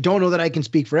 I don't know that I can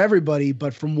speak for everybody,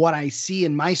 but from what I see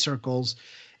in my circles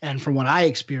and from what I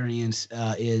experience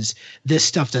is this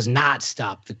stuff does not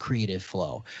stop the creative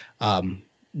flow.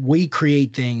 We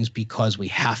create things because we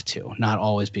have to, not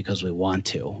always because we want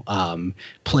to.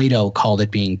 Plato called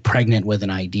it being pregnant with an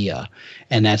idea.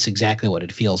 And that's exactly what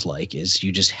it feels like, is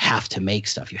you just have to make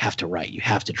stuff. You have to write, you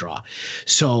have to draw.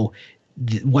 So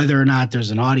whether or not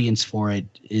there's an audience for it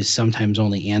is sometimes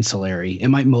only ancillary. It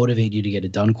might motivate you to get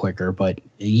it done quicker, but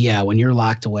yeah, when you're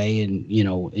locked away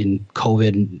in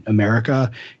COVID America,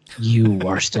 you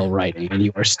are still writing and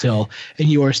you are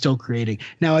still creating.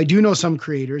 Now, I do know some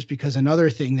creators, because another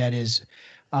thing that is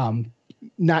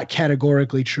not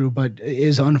categorically true, but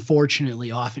is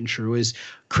unfortunately often true, is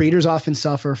creators often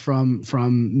suffer from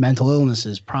mental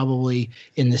illnesses, probably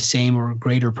in the same or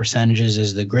greater percentages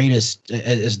as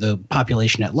the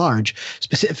population at large.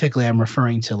 Specifically, I'm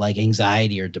referring to like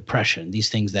anxiety or depression, these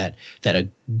things that a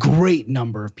great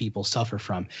number of people suffer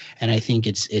from. And I think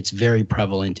it's very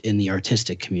prevalent in the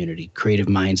artistic community. Creative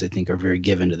minds, I think, are very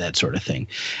given to that sort of thing.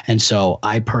 And so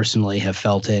I personally have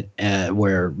felt it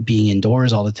where being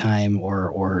indoors all the time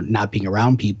or not being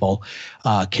around people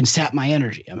can sap my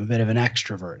energy. I'm a bit of an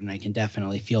extrovert, and I can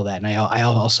definitely feel that. And I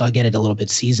also get it a little bit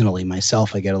seasonally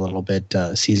myself. I get a little bit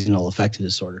seasonal affective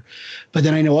disorder. But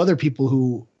then I know other people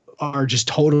who are just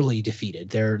totally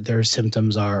defeated. Their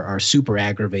symptoms are super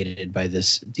aggravated by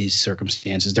these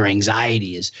circumstances. Their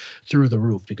anxiety is through the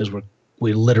roof because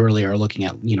we literally are looking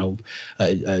at,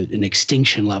 an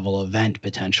extinction level event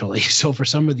potentially. So for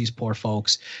some of these poor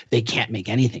folks, they can't make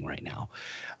anything right now.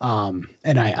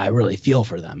 And I really feel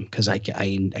for them, because I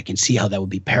can see how that would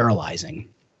be paralyzing.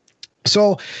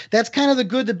 So that's kind of the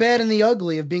good, the bad, and the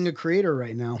ugly of being a creator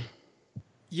right now.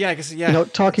 Yeah, I guess. Yeah.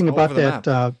 Talking about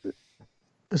that,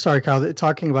 Sorry, Kyle,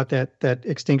 talking about that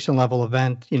extinction level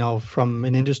event, from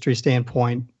an industry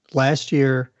standpoint, last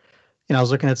year, I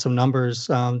was looking at some numbers.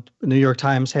 The New York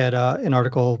Times had an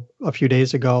article a few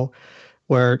days ago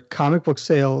where comic book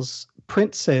sales,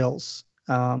 print sales,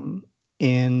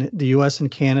 in the U.S.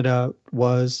 and Canada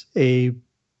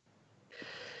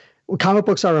comic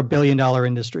books are $1 billion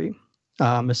industry,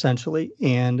 essentially,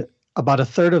 and about a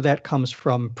third of that comes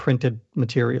from printed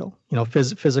material,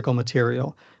 physical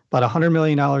material. About $100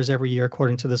 million every year,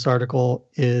 according to this article,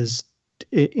 is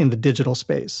in the digital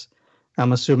space.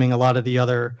 I'm assuming a lot of the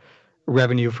other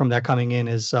revenue from that coming in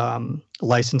is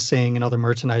licensing and other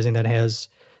merchandising that has,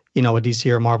 a DC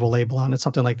or Marvel label on it,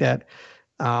 something like that.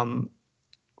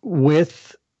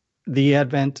 With the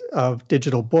advent of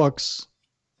digital books,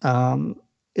 have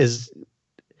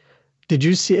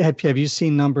you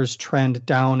seen numbers trend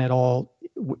down at all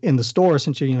in the store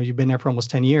since you've been there for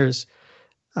almost 10 years?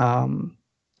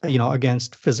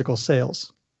 Against physical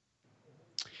sales?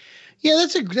 Yeah,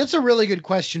 that's a really good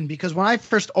question, because when I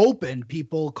first opened,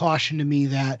 people cautioned to me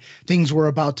that things were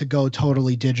about to go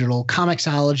totally digital.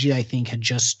 Comixology, I think, had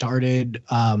just started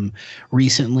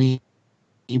recently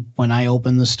when I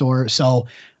opened the store. So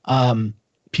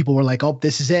people were like, oh,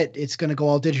 this is it. It's going to go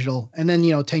all digital. And then,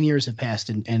 10 years have passed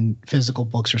and physical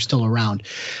books are still around.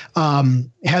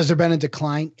 Has there been a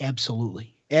decline?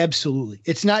 Absolutely. Absolutely.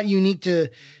 It's not unique to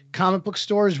comic book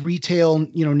stores. Retail,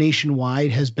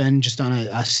 nationwide has been just on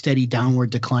a steady downward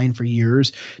decline for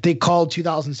years. They called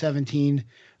 2017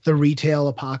 the retail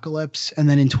apocalypse. And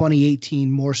then in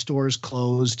 2018, more stores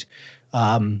closed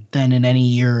than in any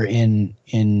year in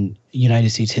United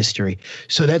States history.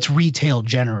 So that's retail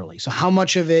generally. So how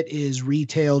much of it is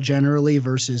retail generally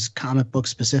versus comic book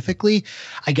specifically?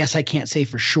 I guess I can't say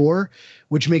for sure,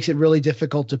 which makes it really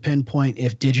difficult to pinpoint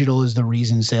if digital is the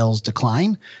reason sales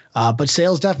decline. But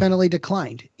sales definitely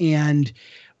declined. And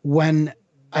when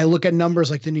I look at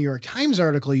numbers like the New York Times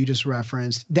article you just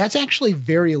referenced, that's actually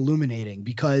very illuminating,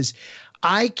 because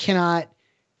I cannot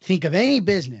think of any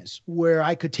business where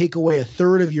I could take away a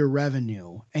third of your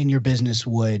revenue and your business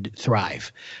would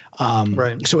thrive.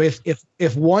 Right. So if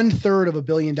 1/3 of $1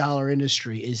 billion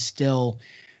industry is still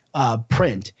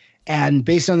print, and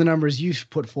based on the numbers you've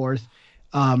put forth,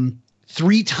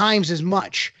 3 times as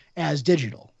much as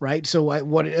digital, right? So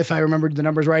what if I remembered the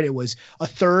numbers right? It was a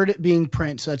third being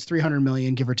print, so that's 300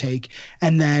 million, give or take,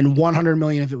 and then 100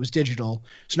 million if it was digital.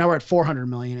 So now we're at 400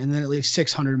 million, and then at least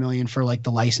 600 million for like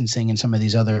the licensing and some of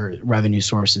these other revenue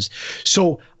sources.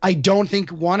 So I don't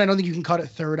think you can cut a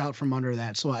third out from under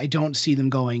that. So I don't see them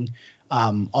going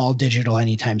all digital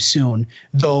anytime soon,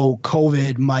 though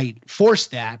COVID might force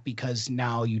that, because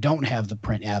now you don't have the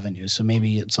print avenue. So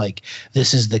maybe it's like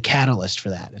this is the catalyst for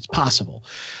that. It's possible.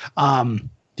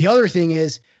 The other thing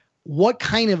is, what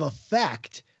kind of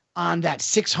effect on that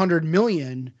 600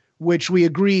 million, which we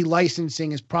agree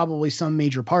licensing is probably some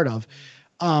major part of,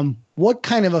 what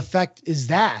kind of effect is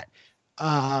that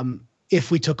if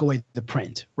we took away the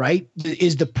print, right?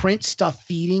 Is the print stuff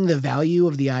feeding the value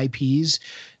of the IPs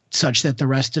such that the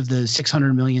rest of the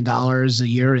 $600 million a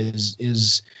year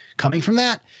is coming from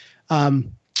that?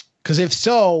 Because if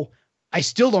so, I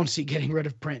still don't see getting rid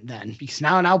of print then, because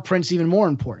now print's even more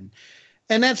important.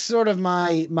 And that's sort of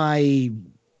my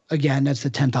again, that's the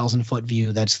 10,000 foot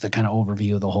view. That's the kind of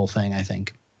overview of the whole thing, I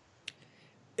think.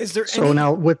 Is there so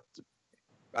now with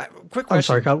quick question? I'm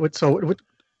sorry, Kyle.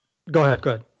 Go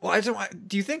ahead. Well,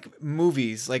 do you think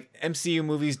movies like MCU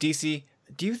movies, DC,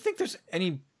 do you think there's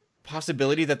any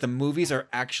possibility that the movies are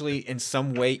actually in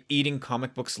some way eating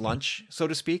comic books lunch, so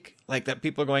to speak? Like that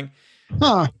people are going,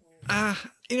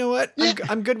 you know what? Yeah.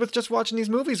 I'm good with just watching these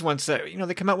movies once.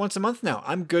 They come out once a month now.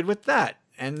 I'm good with that.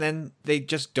 And then they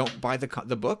just don't buy the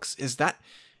books. Is that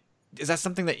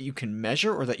something that you can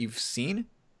measure or that you've seen?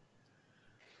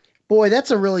 Boy,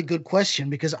 that's a really good question,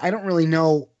 because I don't really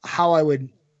know how I would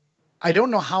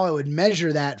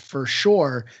measure that for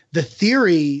sure. The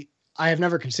theory I have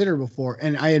never considered before,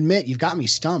 and I admit you've got me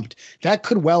stumped. That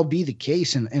could well be the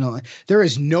case, and there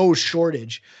is no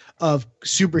shortage of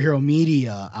superhero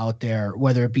media out there,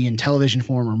 whether it be in television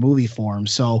form or movie form.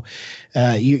 So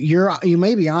you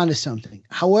may be onto something.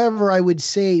 However, I would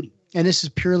say, and this is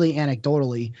purely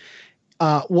anecdotally,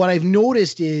 what I've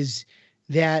noticed is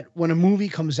that when a movie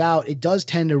comes out, it does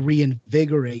tend to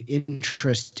reinvigorate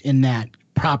interest in that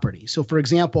property. So for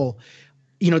example,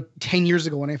 10 years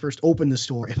ago when I first opened the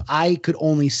store, if I could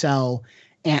only sell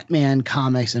Ant-Man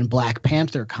comics and Black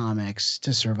Panther comics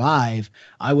to survive,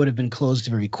 I would have been closed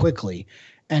very quickly.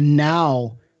 And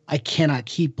now I cannot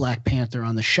keep Black Panther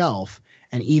on the shelf.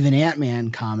 and even Ant-Man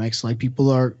comics. Like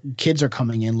kids are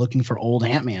coming in looking for old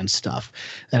Ant-Man stuff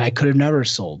that I could have never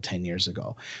sold 10 years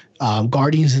ago.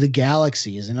 Guardians of the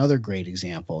Galaxy is another great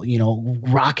example. You know,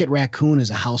 Rocket Raccoon is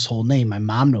a household name. My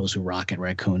mom knows who Rocket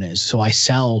Raccoon is. So I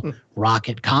sell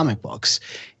Rocket comic books.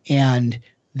 And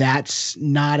that's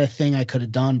not a thing I could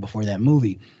have done before that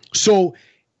movie. So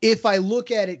if I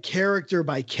look at it character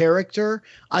by character,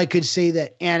 I could say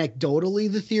that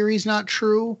anecdotally the theory is not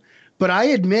true. But I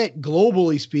admit,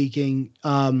 globally speaking,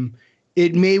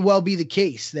 it may well be the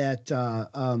case that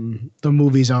the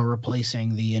movies are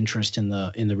replacing the interest in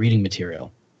the reading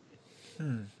material.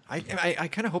 I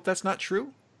kind of hope that's not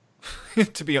true.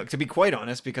 to be quite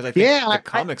honest, because I think the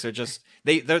comics are just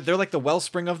they're like the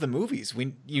wellspring of the movies.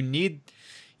 You need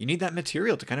that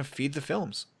material to kind of feed the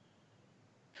films.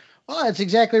 Well, that's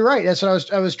exactly right. That's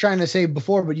what I was trying to say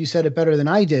before, but you said it better than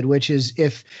I did, which is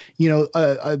if, you know,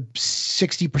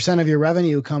 60% of your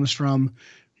revenue comes from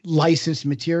licensing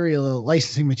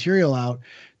material out,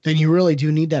 then you really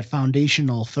do need that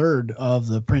foundational third of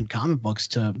the print comic books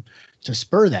to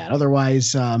spur that.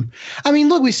 Otherwise, I mean,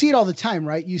 look, we see it all the time,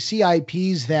 right? You see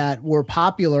IPs that were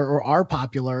popular or are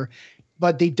popular,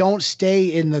 but they don't stay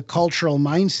in the cultural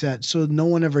mindset, so no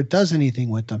one ever does anything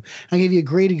with them. I'll give you a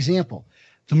great example.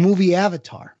 The movie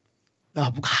Avatar,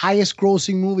 the highest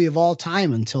grossing movie of all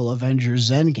time until Avengers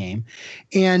Endgame.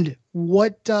 And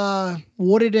what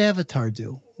did Avatar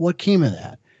do? What came of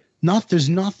that? There's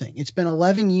nothing. It's been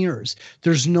 11 years.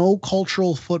 There's no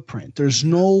cultural footprint. There's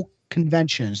no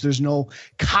conventions. There's no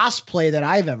cosplay that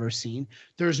I've ever seen.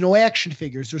 There's no action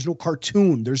figures. There's no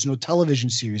cartoon. There's no television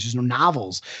series. There's no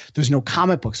novels. There's no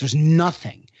comic books. There's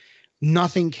nothing.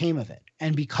 Nothing came of it.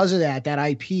 And because of that, that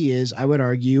IP is, I would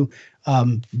argue,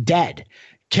 dead.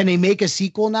 Can they make a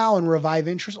sequel now and revive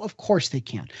interest? Of course they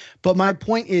can. But my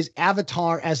point is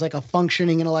Avatar as like a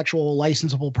functioning intellectual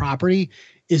licensable property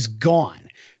is gone.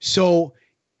 So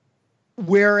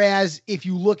whereas if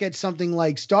you look at something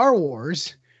like Star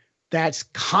Wars, that's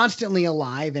constantly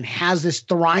alive and has this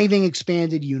thriving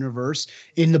expanded universe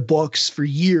in the books for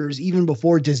years, even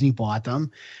before Disney bought them,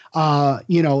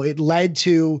 it led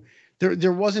to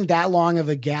there wasn't that long of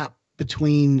a gap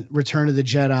between Return of the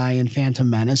Jedi and Phantom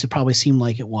Menace. It probably seemed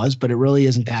like it was, but it really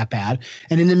isn't that bad.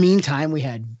 And in the meantime, we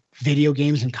had video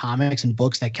games and comics and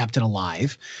books that kept it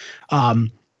alive.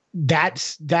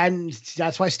 That's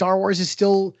why Star Wars is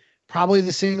still probably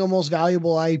the single most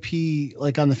valuable IP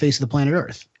like on the face of the planet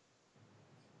Earth.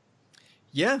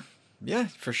 Yeah,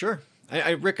 for sure.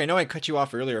 Rick, I know I cut you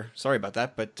off earlier. Sorry about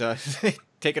that, but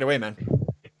take it away, man.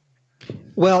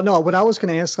 Well, no, what I was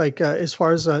going to ask, like, as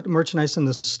far as merchandise in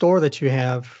the store that you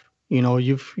have,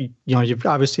 you've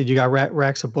obviously you got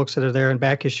racks of books that are there and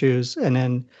back issues, and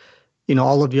then,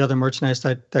 all of the other merchandise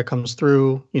that comes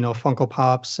through, Funko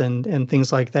Pops and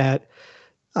things like that.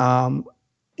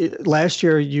 Last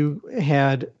year you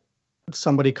had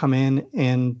somebody come in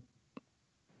and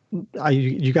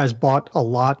you guys bought a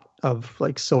lot of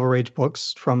like Silver Age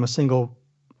books from a single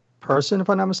person, if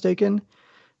I'm not mistaken.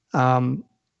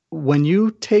 When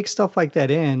you take stuff like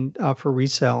that in for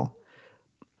resale,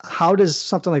 how does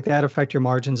something like that affect your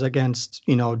margins against,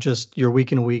 just your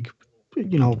week in week,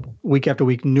 week after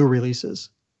week new releases?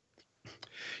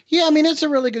 Yeah, I mean, it's a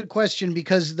really good question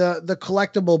because the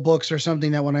collectible books are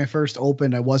something that when I first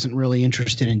opened, I wasn't really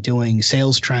interested in doing.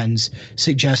 Sales trends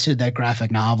suggested that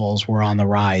graphic novels were on the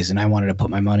rise, and I wanted to put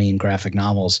my money in graphic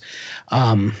novels.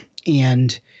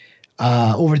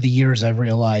 Over the years, I've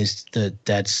realized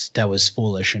that was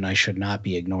foolish, and I should not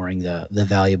be ignoring the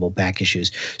valuable back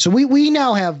issues. So we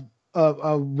now have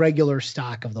a regular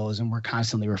stock of those, and we're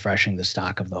constantly refreshing the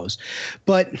stock of those.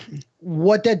 But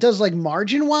what that does, like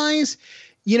margin wise,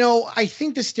 I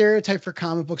think the stereotype for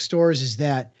comic book stores is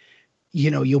that,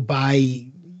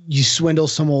 you swindle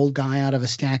some old guy out of a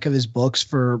stack of his books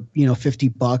for,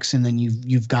 $50, and then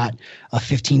you've got a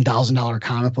 $15,000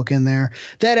 comic book in there.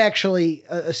 That actually,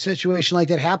 a situation like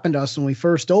that happened to us when we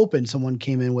first opened. Someone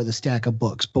came in with a stack of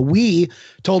books, but we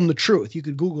told him the truth. You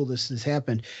could Google this. This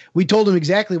happened. We told him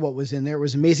exactly what was in there. It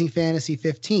was Amazing Fantasy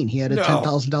 15. He had a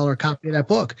 $10,000 copy of that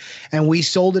book, and we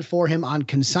sold it for him on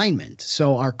consignment.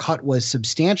 So our cut was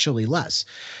substantially less.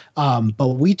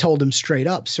 But we told him straight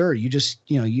up, sir, you just,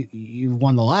 you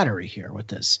won the lottery here with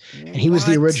this. And he was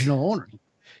the original owner.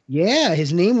 Yeah.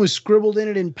 His name was scribbled in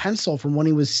it in pencil from when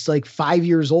he was like 5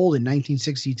 years old in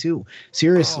 1962.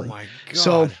 Seriously. Oh my God.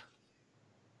 So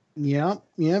yeah.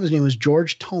 His name was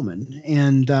George Toman,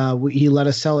 and he let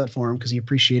us sell it for him because he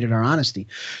appreciated our honesty.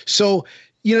 So,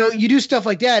 you do stuff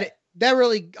like that. That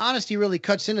honesty really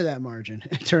cuts into that margin,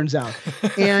 it turns out.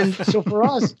 And so for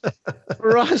us,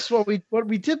 what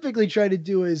we typically try to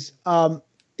do is,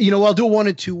 I'll do it one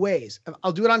of two ways.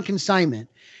 I'll do it on consignment.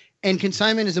 And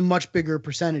consignment is a much bigger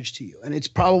percentage to you. And it's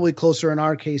probably closer in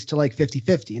our case to like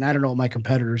 50-50. And I don't know what my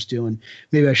competitors do. And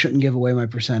maybe I shouldn't give away my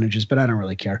percentages, but I don't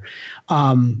really care.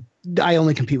 I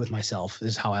only compete with myself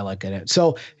is how I look at it.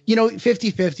 So,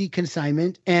 50-50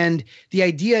 consignment. And the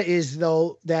idea is,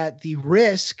 though, that the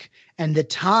risk and the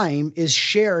time is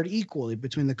shared equally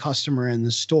between the customer and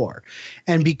the store.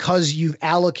 And because you've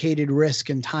allocated risk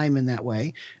and time in that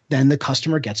way, then the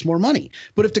customer gets more money.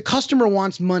 But if the customer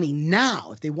wants money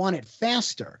now, if they want it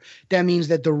faster, that means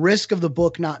that the risk of the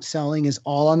book not selling is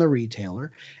all on the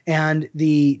retailer and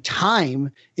the time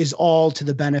is all to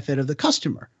the benefit of the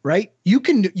customer, right? You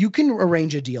can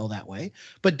arrange a deal that way,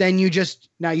 but then you just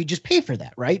pay for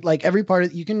that, right? Like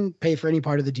you can pay for any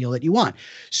part of the deal that you want.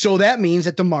 So that means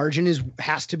that the margin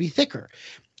has to be thicker.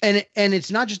 And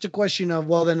it's not just a question of,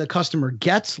 well, then the customer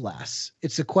gets less.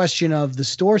 It's a question of the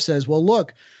store says, well,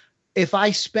 look, if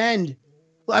I spend,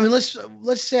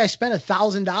 let's say I spent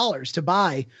 $1,000 to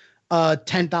buy a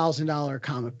 $10,000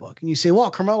 comic book, and you say, well,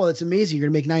 Carmelo, that's amazing. You're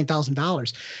going to make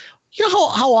 $9,000. You know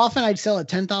how often I'd sell a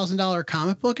 $10,000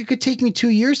 comic book? It could take me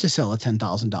 2 years to sell a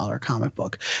 $10,000 comic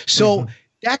book. So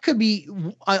that could be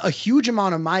a huge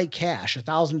amount of my cash,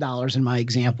 $1,000 in my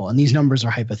example, and these numbers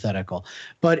are hypothetical,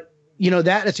 but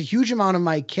that's a huge amount of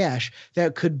my cash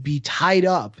that could be tied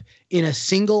up in a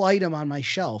single item on my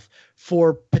shelf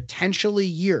for potentially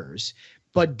years,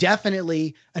 but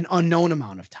definitely an unknown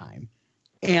amount of time.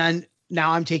 And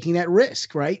now I'm taking that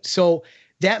risk, right? So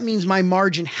that means my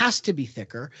margin has to be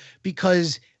thicker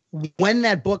because when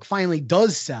that book finally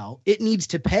does sell, it needs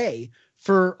to pay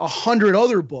for 100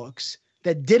 other books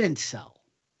that didn't sell,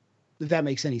 if that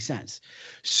makes any sense.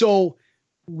 So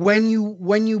when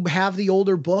you have the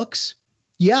older books,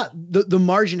 the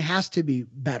margin has to be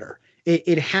better.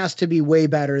 It has to be way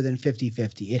better than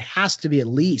 50-50. It has to be at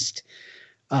least,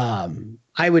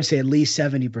 I would say at least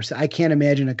 70%. I can't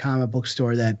imagine a comic book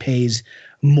store that pays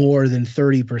more than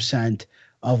 30%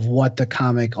 of what the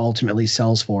comic ultimately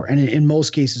sells for. And in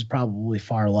most cases, probably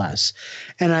far less.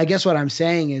 And I guess what I'm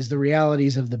saying is the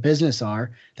realities of the business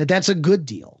are that that's a good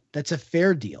deal. That's a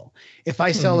fair deal. If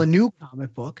I sell a new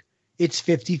comic book, it's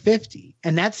 50-50.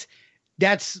 And that's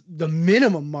the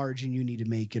minimum margin you need to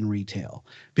make in retail,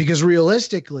 because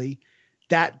realistically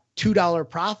that $2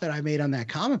 profit I made on that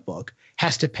comic book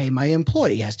has to pay my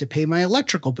employee, has to pay my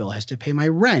electrical bill, has to pay my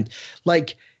rent.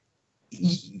 Like a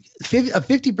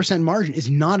 50% margin is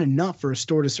not enough for a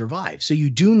store to survive. So you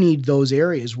do need those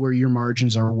areas where your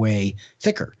margins are way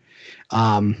thicker.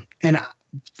 And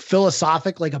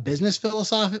like a business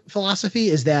philosophy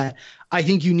is that I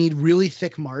think you need really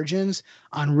thick margins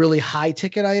on really high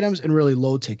ticket items and really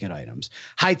low ticket items.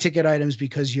 High ticket items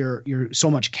because you're so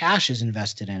much cash is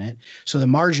invested in it, so the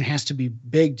margin has to be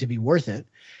big to be worth it.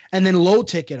 And then low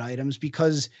ticket items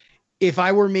because if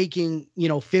I were making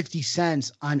 50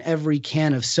 cents on every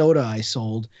can of soda I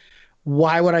sold,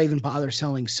 why would I even bother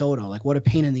selling soda? Like, what a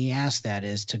pain in the ass that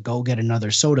is to go get another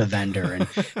soda vendor and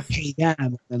pay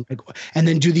them and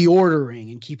then do the ordering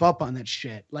and keep up on that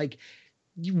shit. Like,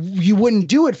 you wouldn't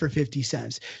do it for 50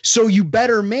 cents. So you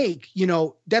better make,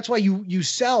 that's why you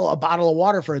sell a bottle of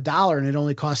water for $1 and it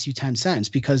only costs you 10 cents,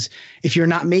 because if you're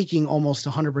not making almost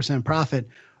 100% profit,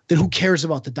 then who cares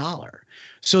about the dollar?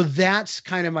 So that's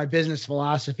kind of my business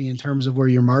philosophy in terms of where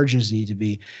your margins need to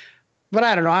be. But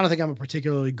I don't know. I don't think I'm a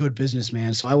particularly good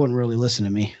businessman, so I wouldn't really listen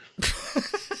to me.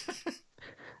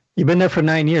 You've been there for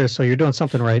 9 years, so you're doing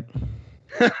something right.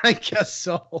 I guess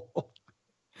so.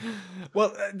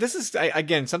 Well, this is,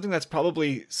 again, something that's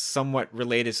probably somewhat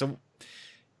related. So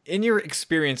in your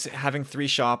experience having 3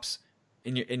 shops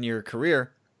in your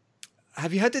career,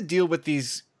 have you had to deal with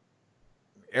these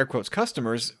air quotes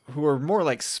customers who are more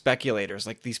like speculators,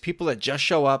 like these people that just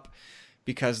show up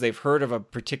because they've heard of a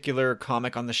particular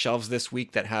comic on the shelves this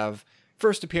week that have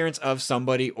first appearance of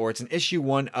somebody, or it's an issue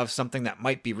 1 of something that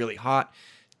might be really hot?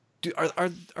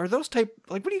 Are those type,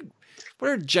 like, what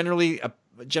are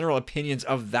general opinions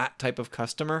of that type of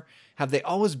customer? Have they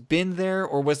always been there,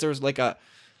 or was there like a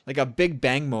big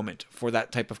bang moment for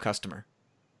that type of customer?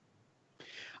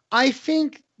 I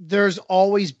think there's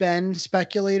always been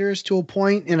speculators to a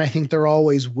point, and I think there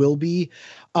always will be.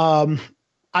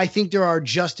 I think there are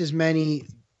just as many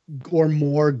or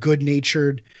more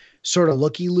good-natured sort of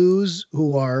looky-loos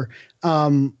who are,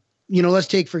 let's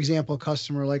take, for example, a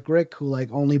customer like Rick who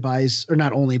only buys, or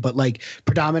not only, but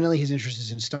predominantly his interest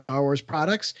is in Star Wars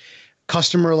products.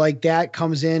 customer like that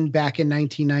comes in back in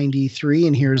 1993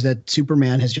 and hears that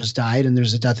Superman has just died and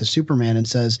there's a death of Superman and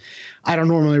says, I don't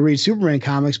normally read Superman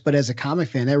comics, but as a comic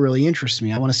fan, that really interests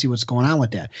me. I want to see what's going on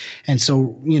with that. And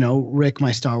so, Rick,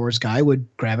 my Star Wars guy, would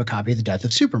grab a copy of The Death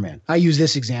of Superman. I use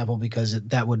this example because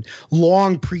that would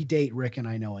long predate Rick and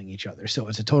I knowing each other. So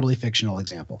it's a totally fictional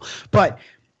example. But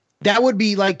that would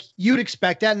be like, you'd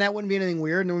expect that, and that wouldn't be anything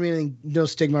weird. There wouldn't be no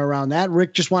stigma around that.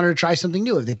 Rick just wanted to try something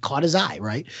new. They caught his eye,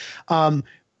 right? And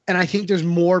I think there's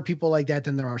more people like that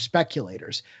than there are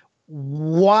speculators.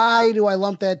 Why do I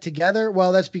lump that together?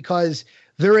 Well, that's because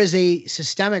there is a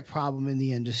systemic problem in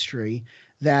the industry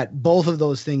that both of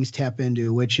those things tap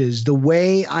into, which is the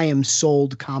way I am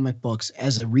sold comic books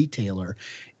as a retailer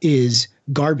is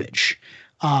garbage.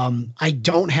 I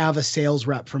don't have a sales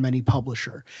rep from any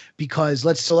publisher because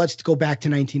let's go back to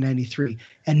 1993.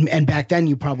 And back then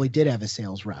you probably did have a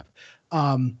sales rep.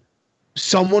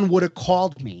 Someone would have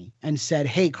called me and said,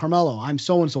 hey, Carmelo, I'm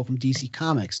so-and-so from DC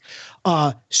Comics.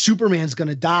 Superman's going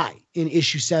to die in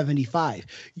issue 75.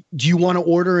 Do you want to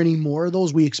order any more of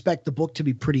those? We expect the book to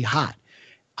be pretty hot.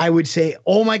 I would say,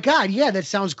 oh my God, yeah, that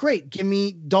sounds great. Give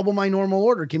me double my normal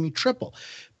order. Give me triple.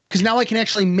 Because now I can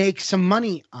actually make some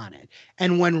money on it.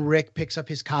 And when Rick picks up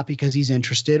his copy because he's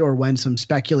interested, or when some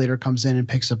speculator comes in and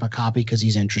picks up a copy because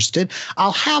he's interested,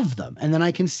 I'll have them and then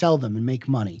I can sell them and make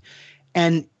money.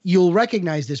 And you'll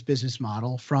recognize this business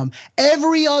model from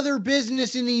every other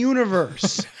business in the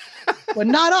universe, but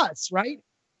not us, right?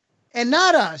 And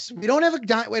not us. We don't have a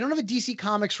DC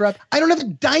Comics rep. I don't have a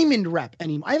Diamond rep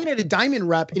anymore. I haven't had a Diamond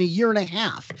rep in a year and a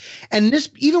half. And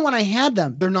even when I had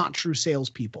them, they're not true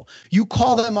salespeople. You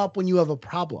call them up when you have a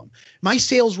problem. My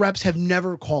sales reps have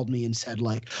never called me and said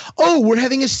like, oh, we're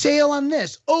having a sale on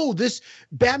this. Oh, this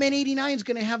Batman 89 is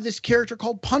going to have this character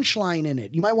called Punchline in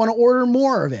it. You might want to order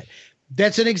more of it.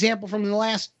 That's an example from the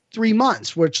last 3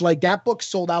 months, which like that book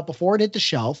sold out before it hit the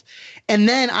shelf. And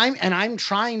then I'm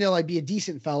trying to like be a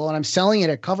decent fellow and I'm selling it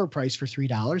at cover price for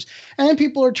 $3. And then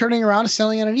people are turning around and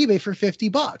selling it on eBay for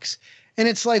 $50. And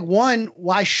it's like, one,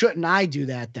 why shouldn't I do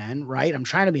that then? Right. I'm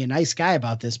trying to be a nice guy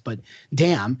about this, but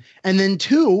damn. And then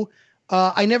two,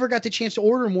 I never got the chance to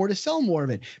order more to sell more of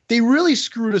it. They really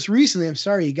screwed us recently. I'm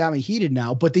sorry, you got me heated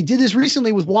now, but they did this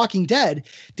recently with Walking Dead.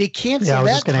 They canceled that. Yeah, I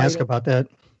was just going to ask about that.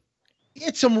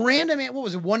 It's some random, what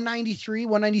was it, 193,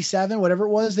 197, whatever it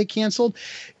was they canceled.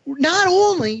 Not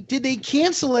only did they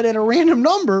cancel it at a random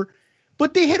number,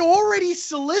 but they had already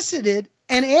solicited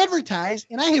and advertised,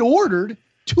 and I had ordered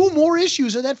 2 more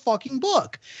issues of that fucking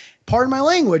book. Pardon my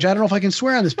language. I don't know if I can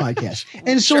swear on this podcast.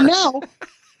 And so now,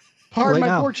 pardon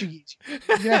my Portuguese. You're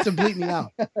going to have to bleep me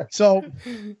out. So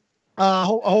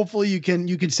hopefully you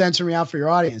can censor me out for your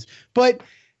audience. But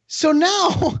so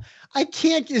now... I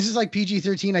can't. This is like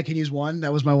PG-13. I can use 1.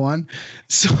 That was my 1.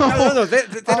 So no.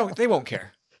 They won't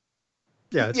care.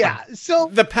 Yeah. Fine. So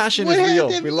the passion is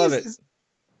real. We love it.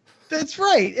 That's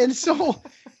right. And so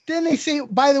then they say,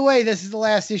 by the way, this is the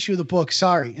last issue of the book.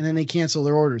 Sorry. And then they cancel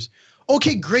their orders.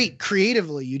 Okay, great.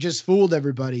 Creatively, you just fooled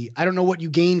everybody. I don't know what you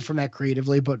gained from that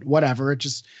creatively, but whatever. It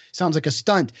just sounds like a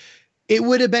stunt. It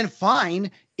would have been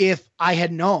fine if I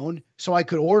had known so I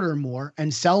could order more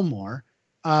and sell more,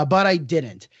 but I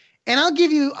didn't. And I'll do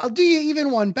you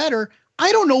even one better.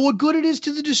 I don't know what good it is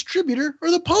to the distributor or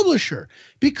the publisher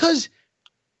because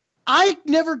I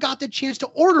never got the chance to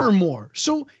order more.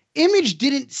 So Image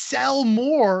didn't sell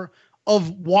more of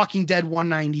Walking Dead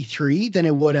 193 than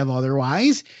it would have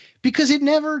otherwise because it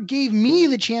never gave me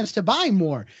the chance to buy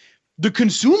more. The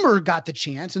consumer got the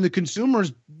chance and the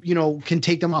consumers, can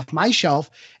take them off my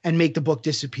shelf and make the book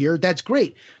disappear. That's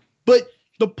great. But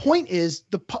the point is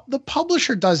the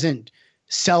publisher doesn't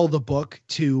sell the book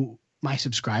to my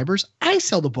subscribers. I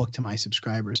sell the book to my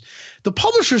subscribers. The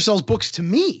publisher sells books to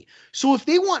me. So if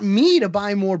they want me to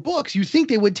buy more books, you think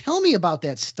they would tell me about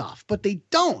that stuff, but they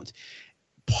don't.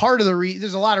 Part of the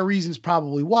there's a lot of reasons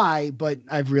probably why, but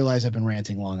I've realized I've been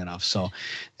ranting long enough. So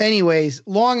anyways,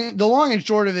 the long and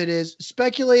short of it is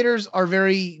speculators are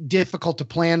very difficult to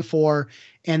plan for,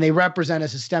 and they represent a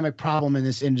systemic problem in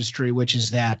this industry, which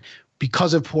is that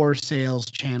because of poor sales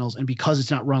channels and because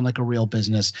it's not run like a real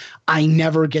business, I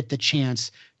never get the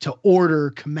chance to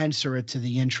order commensurate to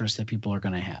the interest that people are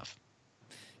going to have.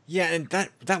 Yeah, and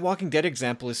that Walking Dead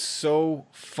example is so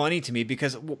funny to me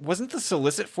because wasn't the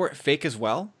solicit for it fake as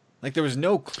well? Like there was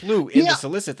no clue in the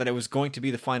solicit that it was going to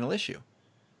be the final issue.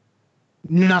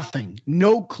 Nothing,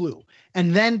 no clue.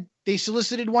 And then they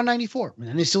solicited 194, and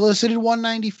then they solicited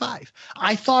 195.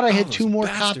 I thought I had 2 more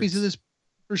copies of this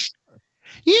for sure.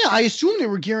 Yeah, I assumed they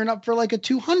were gearing up for like a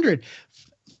 200.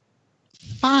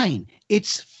 Fine.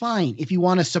 It's fine if you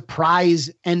want a surprise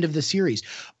end of the series,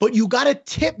 but you got to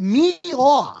tip me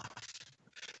off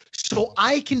so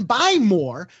I can buy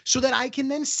more so that I can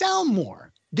then sell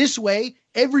more. This way,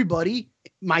 everybody,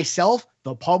 myself,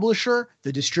 the publisher,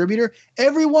 the distributor,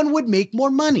 everyone would make more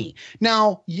money.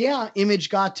 Now, yeah, Image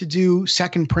got to do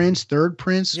second prints, third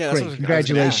prints. Yeah, great.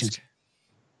 Congratulations.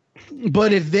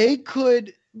 But if they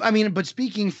could, I mean, but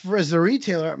speaking for as a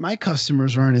retailer, my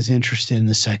customers aren't as interested in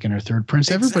the second or third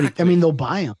prints. Everybody, I mean, they'll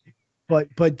buy them,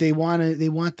 but they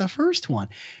want the first one.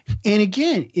 And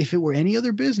again, if it were any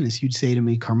other business, you'd say to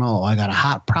me, Carmelo, I got a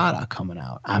hot product coming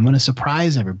out. I'm going to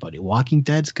surprise everybody. Walking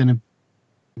Dead's going to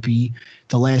be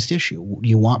the last issue.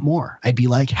 You want more? I'd be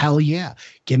like, hell yeah,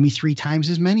 give me 3 times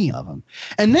as many of them.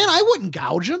 And then I wouldn't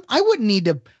gouge them. I wouldn't need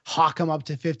to hawk them up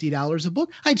to $50 a book.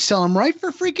 I'd sell them right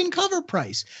for freaking cover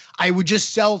price. I would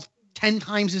just sell 10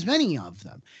 times as many of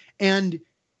them. And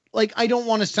like, I don't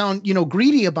want to sound,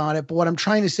 greedy about it, but what I'm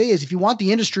trying to say is if you want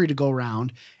the industry to go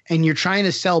around and you're trying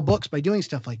to sell books by doing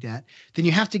stuff like that, then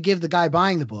you have to give the guy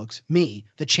buying the books, me,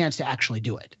 the chance to actually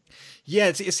do it. Yeah,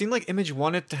 it seemed like Image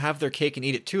wanted to have their cake and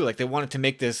eat it too. Like they wanted to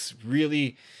make this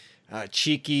really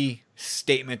cheeky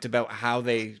statement about how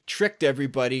they tricked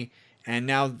everybody, and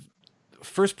now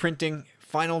first printing,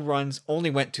 final runs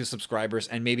only went to subscribers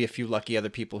and maybe a few lucky other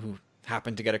people who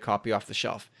happened to get a copy off the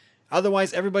shelf.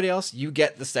 Otherwise, everybody else, you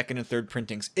get the second and third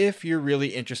printings if you're really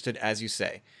interested, as you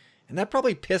say. And that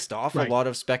probably pissed off a lot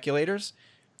of speculators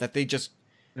that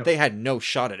they had no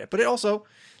shot at it. But it also,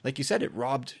 like you said, it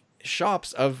robbed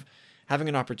shops of having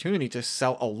an opportunity to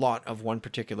sell a lot of one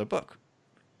particular book.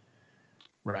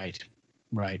 Right.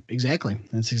 Exactly.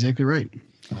 That's exactly right.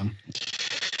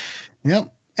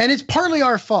 Yep. And it's partly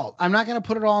our fault. I'm not going to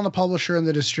put it all on the publisher and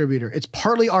the distributor. It's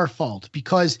partly our fault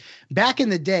because back in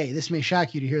the day, this may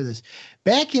shock you to hear this.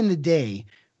 Back in the day,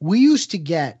 we used to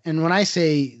get, and when I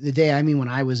say the day, I mean when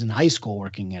I was in high school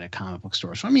working at a comic book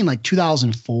store. So I mean like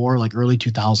 2004, like early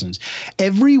 2000s.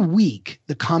 Every week,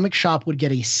 the comic shop would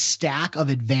get a stack of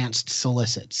advanced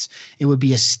solicits. It would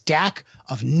be a stack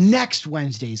of next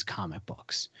Wednesday's comic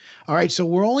books. All right, so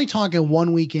we're only talking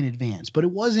 1 week in advance, but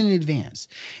it was in advance.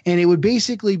 And it would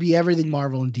basically be everything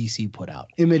Marvel and DC put out.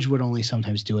 Image would only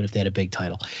sometimes do it if they had a big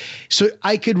title. So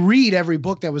I could read every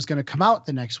book that was going to come out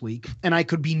the next week, and I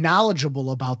could be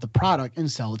knowledgeable about the product and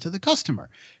sell it to the customer.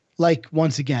 Like,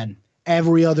 once again,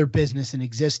 every other business in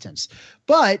existence.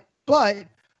 But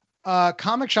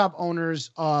comic shop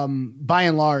owners, by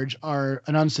and large, are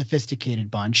an unsophisticated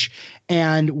bunch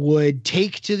and would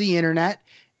take to the internet,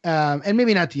 and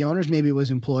maybe not the owners, maybe it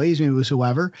was employees, maybe it was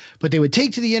whoever, but they would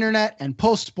take to the internet and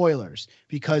post spoilers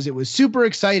because it was super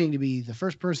exciting to be the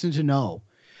first person to know.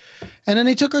 And then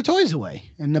they took our toys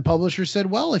away. And the publisher said,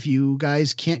 well, if you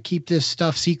guys can't keep this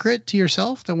stuff secret to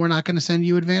yourself, then we're not going to send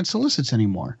you advanced solicits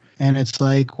anymore. And it's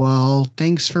like, well,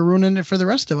 thanks for ruining it for the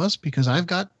rest of us because I've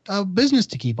got a business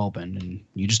to keep open and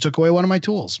you just took away one of my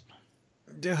tools.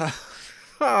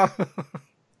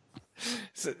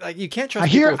 So, like, you can't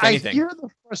trust people with anything. I hear the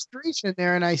frustration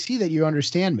there, and I see that you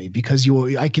understand me because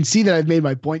I can see that I've made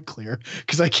my point clear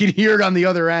because I can hear it on the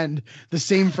other end, the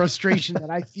same frustration that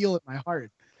I feel in my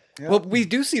heart. Yep. Well, we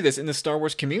do see this in the Star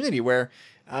Wars community where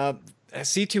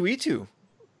C2E2,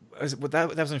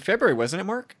 that was in February, wasn't it,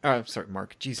 Mark? Sorry,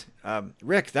 Mark. Jeez.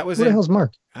 Rick, that was Who the hell's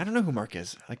Mark? I don't know who Mark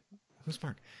is. Like, who's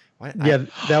Mark? What? Yeah,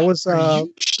 that was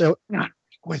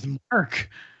with Mark.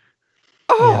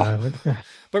 Oh! Yeah.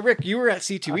 But Rick, you were at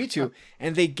C2E2,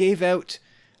 and they gave out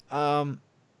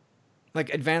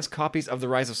like advanced copies of the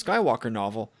Rise of Skywalker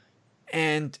novel,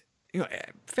 and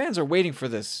fans are waiting for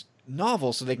this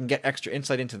novel so they can get extra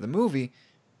insight into the movie.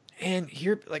 And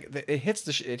here, like, it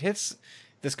hits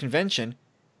this convention,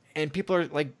 and people are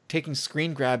like taking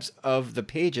screen grabs of the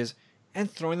pages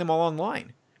and throwing them all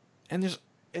online. And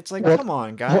it's like, come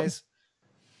on, guys.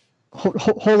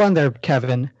 Hold on there,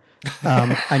 Kevin.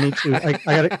 I need to.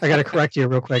 I gotta correct you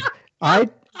real quick. I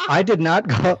did not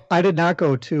go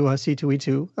to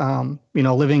C2E2.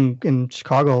 Living in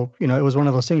Chicago, it was one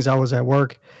of those things. I was at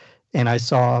work, and I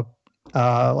saw,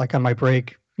 like on my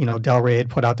break, Del Rey had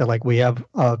put out that like we have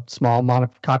a small amount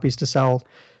of copies to sell,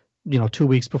 2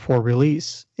 weeks before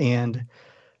release, and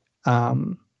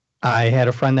I had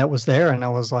a friend that was there, and I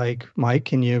was like, Mike,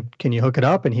 can you hook it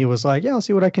up? And he was like, yeah, I'll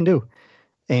see what I can do.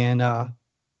 And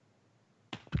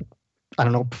I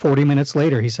don't know, 40 minutes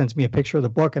later, he sends me a picture of the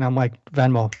book, and I'm like,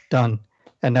 Venmo, done.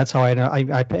 And that's how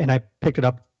I picked it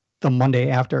up the Monday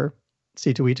after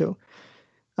C2E2.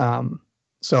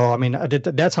 So, I mean,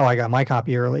 that's how I got my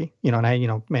copy early, and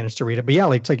I, managed to read it. But yeah,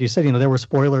 like you said, there were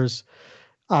spoilers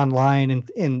online,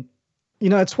 and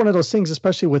it's one of those things,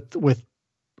 especially with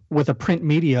with a print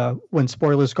media, when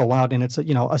spoilers go out and it's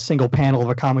a single panel of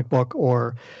a comic book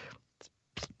or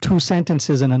 2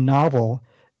 sentences in a novel,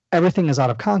 everything is out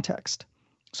of context.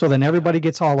 So then everybody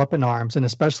gets all up in arms, and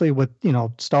especially with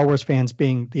Star Wars fans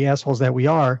being the assholes that we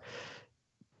are,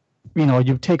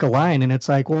 you take a line and it's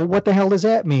like, well, what the hell does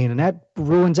that mean? And that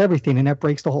ruins everything, and that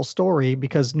breaks the whole story,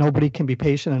 because nobody can be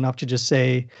patient enough to just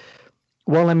say,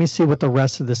 well, let me see what the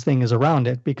rest of this thing is around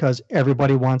it, because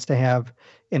everybody wants to have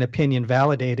an opinion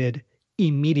validated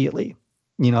immediately.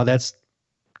 That's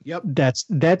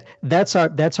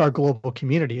our global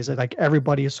community, is that like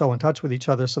everybody is so in touch with each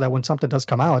other, so that when something does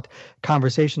come out,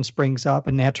 conversation springs up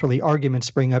and naturally arguments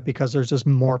spring up, because there's just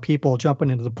more people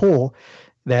jumping into the pool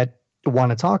that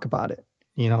want to talk about it.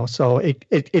 So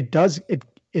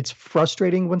it's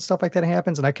frustrating when stuff like that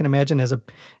happens. And I can imagine as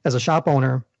a shop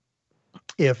owner,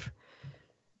 if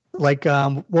like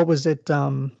what was it?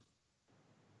 It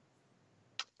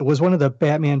was one of the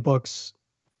Batman books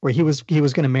where he was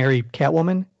going to marry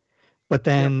Catwoman, but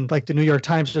then like the New York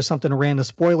Times or something ran a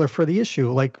spoiler for the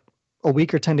issue like a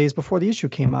week or 10 days before the issue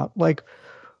came out. Like,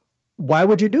 why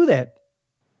would you do that?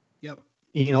 Yep.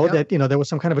 That there was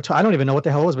some kind of I don't even know what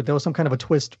the hell it was, but there was some kind of a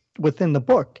twist within the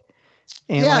book.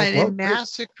 And it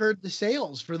massacred the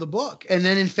sales for the book. And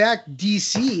then in fact,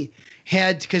 DC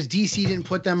because DC didn't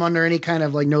put them under any kind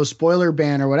of like no spoiler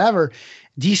ban or whatever,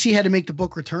 DC had to make the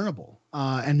book returnable.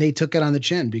 And they took it on the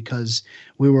chin because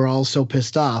we were all so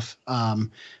pissed off.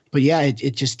 But yeah,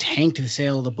 it just tanked the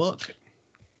sale of the book.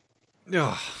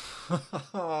 You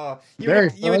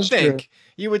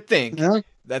would think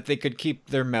that they could keep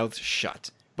their mouths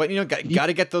shut, but got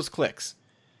to get those clicks.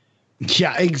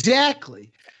 Yeah,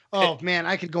 exactly. Oh man,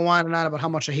 I could go on and on about how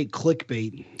much I hate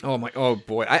clickbait. Oh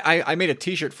boy, I made a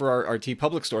T-shirt for our T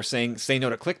Public store saying "Say no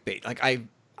to clickbait." Like I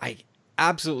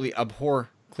absolutely abhor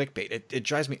clickbait. It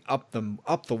drives me up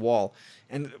the wall.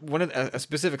 And one of a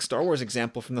specific Star Wars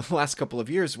example from the last couple of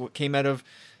years, what came out of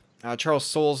Charles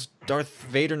Soule's Darth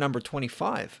Vader number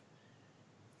 25,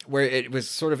 where it was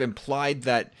sort of implied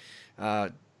that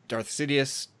Darth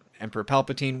Sidious, Emperor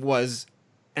Palpatine, was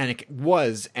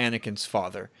Anakin's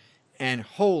father. And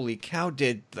holy cow,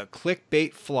 did the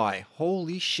clickbait fly.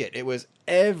 Holy shit, it was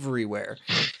everywhere.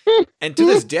 And to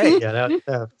this day... Yeah,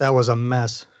 that was a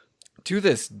mess. To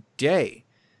this day,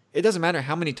 it doesn't matter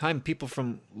how many times people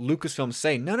from Lucasfilm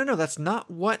say, no, that's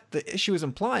not what the issue is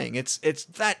implying. It's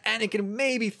that Anakin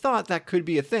maybe thought that could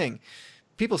be a thing.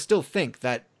 People still think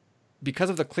that because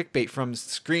of the clickbait from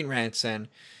Screen Rants and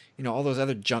all those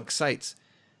other junk sites,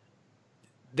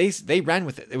 they ran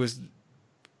with it. It was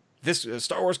this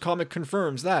Star Wars comic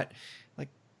confirms that. Like,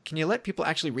 can you let people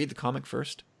actually read the comic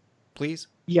first, please?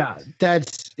 Yeah,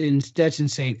 that's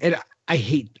insane. And I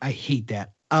hate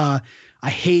that. I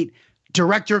hate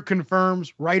director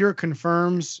confirms, writer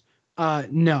confirms.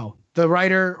 No, the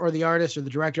writer or the artist or the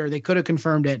director, they could have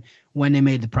confirmed it when they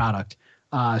made the product.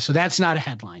 So that's not a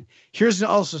headline. Here's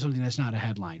also something that's not a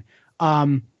headline.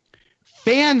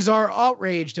 Fans are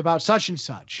outraged about such and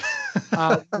such.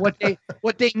 What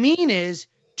they mean is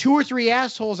 2 or 3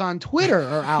 assholes on Twitter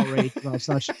are outraged about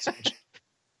such and such.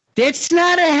 That's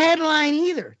not a headline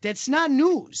either. That's not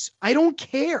news. I don't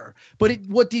care. But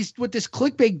what this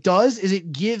clickbait does is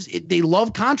they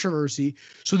love controversy.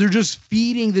 So they're just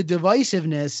feeding the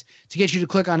divisiveness to get you to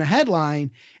click on a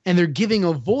headline, and they're giving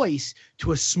a voice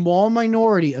to a small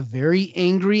minority of very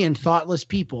angry and thoughtless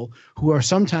people who are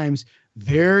sometimes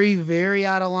very, very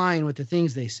out of line with the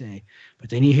things they say. But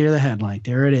then you hear the headline.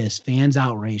 There it is. Fans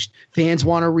outraged. Fans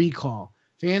want a recall.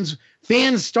 Fans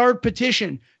start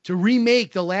petition to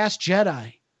remake The Last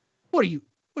Jedi. What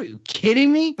are you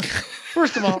kidding me?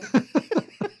 First of all,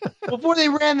 before they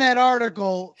ran that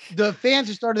article, the fans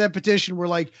who started that petition were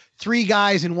like 3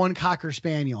 guys and 1 Cocker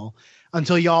Spaniel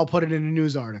until y'all put it in a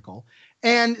news article.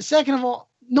 And second of all,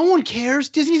 no one cares.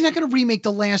 Disney's not going to remake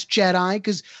The Last Jedi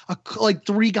because like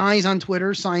 3 guys on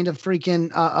Twitter signed a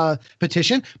freaking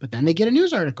petition, but then they get a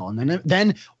news article. And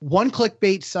then one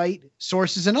clickbait site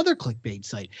sources another clickbait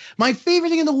site. My favorite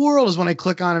thing in the world is when I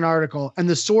click on an article and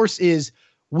the source is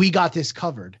 "We got this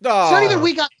covered." Oh. It's not even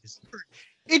 "We got this covered."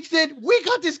 It's that "We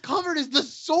got this covered" is the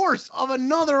source of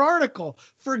another article.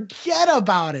 Forget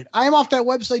about it. I'm off that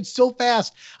website so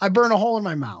fast, I burn a hole in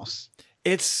my mouse.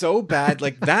 It's so bad.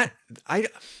 Like that.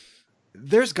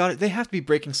 They have to be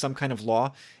breaking some kind of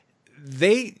law.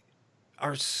 They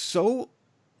are so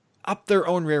up their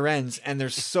own rear ends, and they're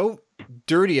so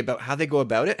dirty about how they go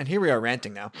about it. And here we are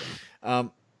ranting now.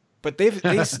 But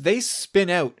they spin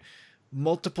out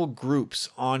multiple groups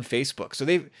on Facebook. So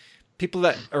people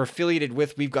that are affiliated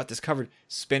with We've Got This Covered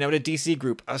spin out a DC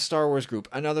group, a Star Wars group,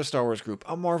 another Star Wars group,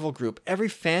 a Marvel group. Every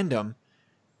fandom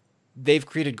they've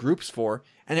created groups for,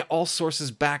 and it all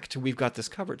sources back to We've Got This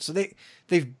Covered. So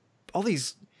they've all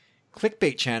these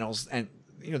clickbait channels, and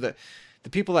the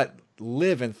people that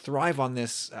live and thrive on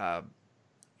this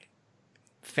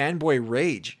fanboy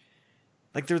rage,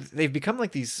 like they've become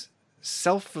like these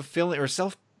self-fulfilling or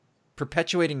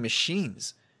self-perpetuating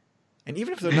machines. And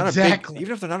even if they're not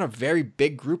even if they're not a very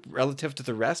big group relative to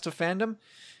the rest of fandom,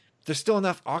 there's still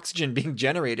enough oxygen being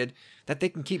generated that they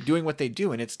can keep doing what they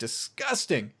do, and it's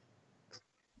disgusting.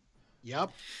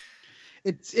 Yep.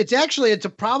 It's actually a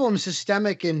problem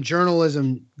systemic in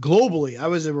journalism globally. I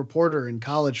was a reporter in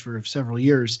college for several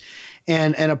years,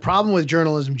 and a problem with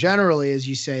journalism generally is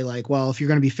you say, like, well, if you're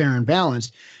going to be fair and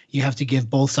balanced, you have to give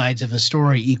both sides of a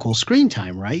story equal screen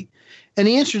time, right? And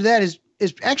the answer to that is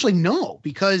actually no,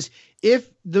 because if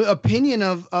the opinion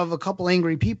of a couple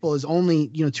angry people is only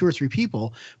 2 or 3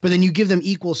 people, but then you give them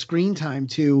equal screen time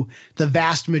to the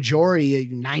vast majority,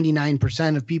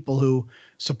 99% of people who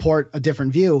support a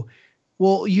different view,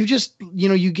 well, you just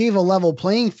you gave a level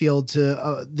playing field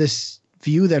to this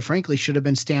view that frankly should have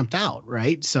been stamped out,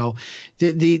 right? So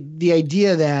the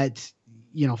idea that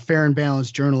fair and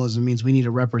balanced journalism means we need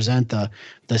to represent the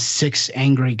 6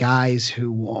 angry guys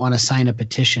who want to sign a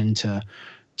petition to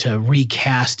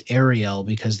recast Ariel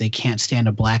because they can't stand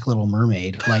a black Little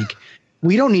Mermaid. Like,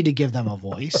 we don't need to give them a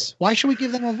voice. Why should we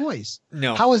give them a voice?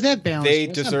 No. How is that balanced? They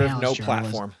deserve no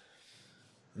platform.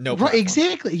 No platform. Right,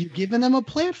 exactly. You're giving them a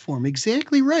platform.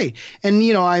 Exactly right. And,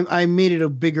 I made it a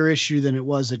bigger issue than it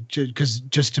was because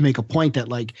just to make a point that,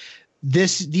 like,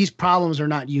 these problems are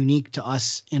not unique to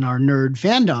us in our nerd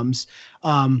fandoms.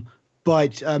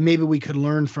 But maybe we could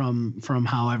learn from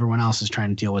how everyone else is trying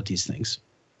to deal with these things.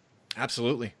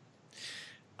 Absolutely.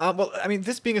 Well, I mean,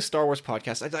 this being a Star Wars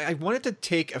podcast, I wanted to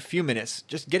take a few minutes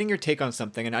just getting your take on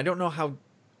something, and I don't know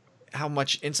how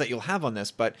much insight you'll have on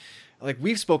this, but like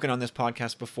we've spoken on this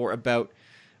podcast before about,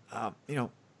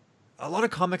 a lot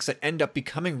of comics that end up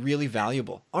becoming really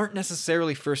valuable aren't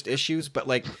necessarily first issues, but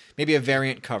like maybe a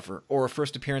variant cover or a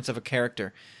first appearance of a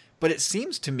character. But it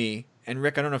seems to me, and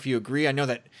Rick, I don't know if you agree, I know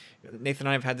that Nathan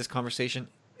and I have had this conversation,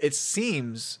 it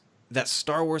seems that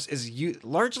Star Wars is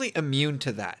largely immune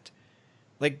to that.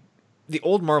 Like, the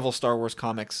old Marvel Star Wars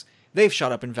comics, they've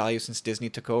shot up in value since Disney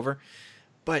took over.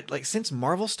 But, like, since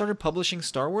Marvel started publishing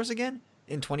Star Wars again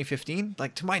in 2015,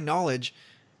 like, to my knowledge,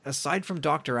 aside from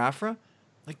Dr. Aphra,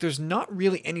 like, there's not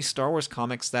really any Star Wars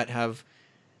comics that have,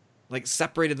 like,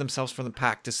 separated themselves from the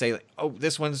pack to say, like, oh,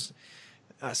 this one's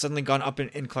suddenly gone up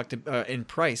in collected in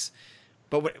price.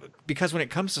 But because when it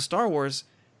comes to Star Wars,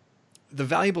 the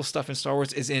valuable stuff in Star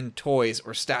Wars is in toys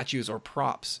or statues or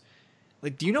props.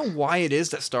 Like, do you know why it is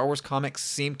that Star Wars comics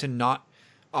seem to not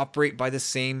operate by the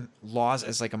same laws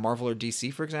as like a Marvel or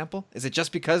DC, for example? Is it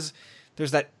just because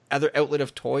there's that other outlet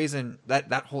of toys and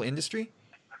that whole industry?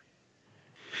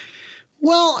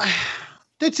 Well,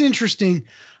 that's interesting.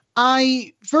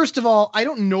 First of all, I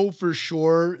don't know for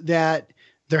sure that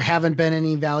there haven't been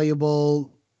any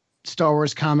valuable Star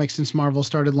Wars comics since Marvel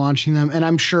started launching them, and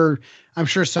I'm sure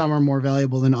some are more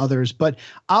valuable than others. But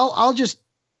I'll just,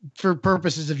 for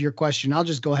purposes of your question, I'll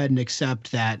just go ahead and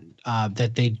accept that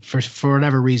that they for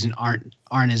whatever reason aren't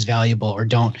as valuable or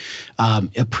don't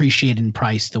appreciate in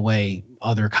price the way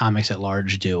other comics at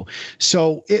large do.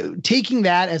 So taking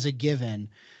that as a given,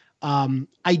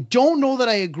 I don't know that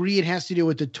I agree it has to do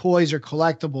with the toys or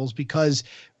collectibles, because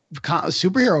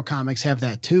superhero comics have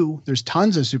that too. There's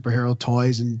tons of superhero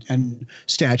toys and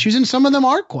statues, and some of them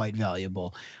are quite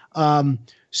valuable.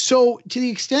 So to the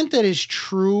extent that is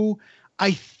true,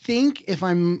 I think if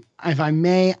I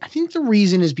may, I think the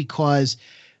reason is because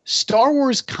Star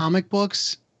Wars comic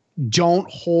books don't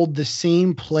hold the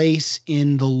same place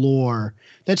in the lore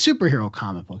that superhero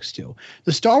comic books do.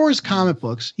 The Star Wars comic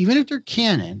books, even if they're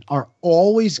canon, are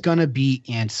always going to be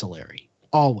ancillary.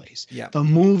 Always. Yeah. The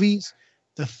movies,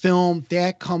 the film,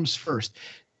 that comes first.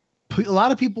 A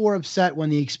lot of people were upset when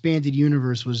the expanded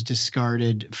universe was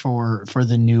discarded for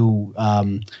the new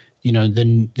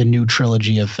the new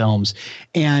trilogy of films.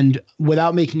 And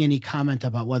without making any comment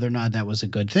about whether or not that was a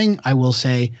good thing, I will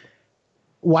say,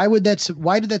 why did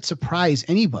that surprise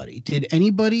anybody? Did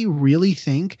anybody really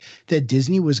think that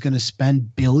Disney was going to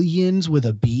spend billions with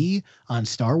a B on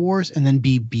Star Wars and then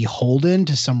be beholden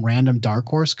to some random Dark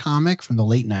Horse comic from the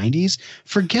late 90s?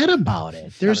 Forget about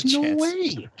it. There's no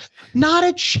way. Not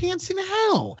a chance in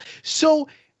hell. So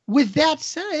with that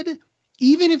said,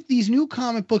 even if these new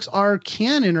comic books are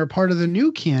canon or part of the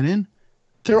new canon,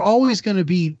 they're always going to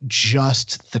be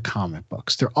just the comic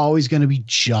books. They're always going to be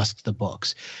just the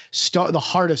books. The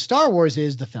heart of Star Wars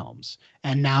is the films,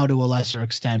 and now to a lesser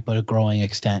extent, but a growing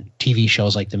extent, TV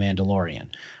shows like The Mandalorian.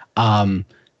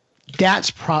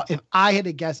 if I had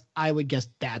to guess, I would guess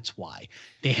that's why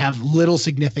they have little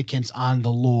significance on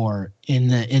the lore in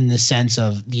the sense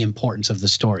of the importance of the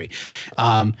story.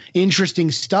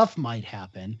 Interesting stuff might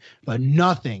happen, but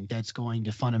nothing that's going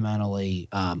to fundamentally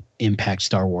impact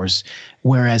Star Wars.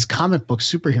 Whereas comic book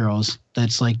superheroes,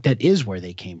 that is where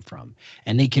they came from,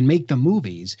 and they can make the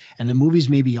movies, and the movies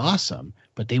may be awesome,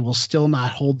 but they will still not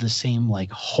hold the same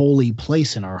like holy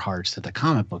place in our hearts that the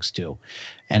comic books do.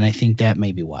 And I think that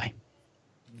may be why.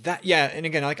 And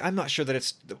again, like, I'm not sure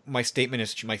that my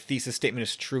thesis statement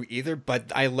is true either,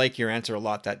 but I like your answer a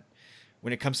lot, that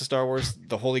when it comes to Star Wars,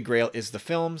 the holy grail is the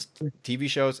films, TV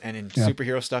shows, and in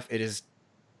superhero stuff, it is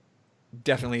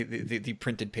definitely the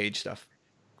printed page stuff.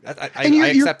 I accept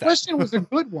that. Your question was a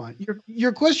good one.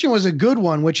 Your question was a good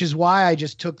one, which is why I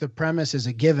just took the premise as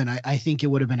a given. I think it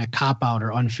would have been a cop-out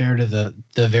or unfair to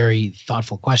the very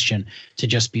thoughtful question to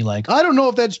just be like, I don't know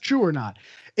if that's true or not.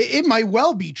 It might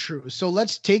well be true. So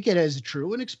let's take it as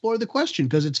true and explore the question,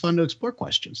 because it's fun to explore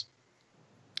questions.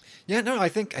 Yeah, no, I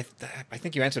think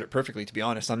you answered it perfectly, to be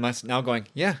honest. I'm now going,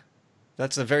 yeah,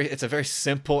 it's a very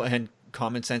simple and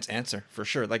common sense answer for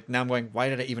sure. Like, now I'm going, why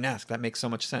did I even ask? That makes so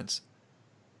much sense.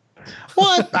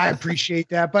 Well, I appreciate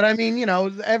that, but I mean,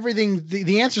 everything,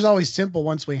 the answer is always simple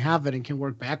once we have it and can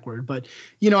work backward. But,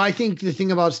 I think the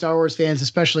thing about Star Wars fans,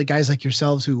 especially guys like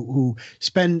yourselves who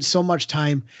spend so much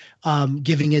time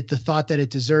giving it the thought that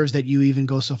it deserves, that you even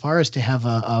go so far as to have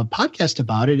a podcast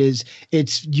about it,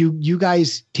 it's you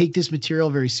guys take this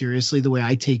material very seriously, the way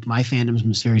I take my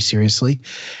fandoms very seriously.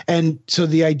 And so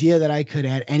the idea that I could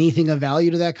add anything of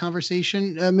value to that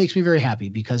conversation makes me very happy,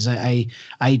 because I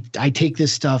take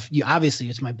this stuff. Obviously,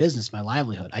 it's my business, my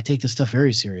livelihood. I take this stuff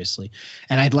very seriously,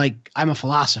 and I'm a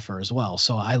philosopher as well,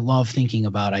 so I love thinking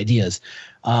about ideas.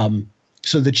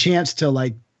 So the chance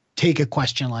to take a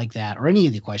question like that, or any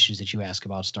of the questions that you ask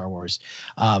about Star Wars,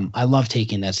 I love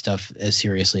taking that stuff as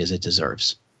seriously as it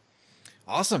deserves.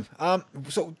 Awesome.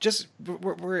 So just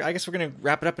I guess we're gonna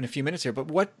wrap it up in a few minutes here. But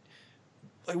what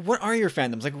are your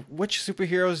fandoms? Like, which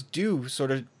superheroes do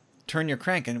sort of turn your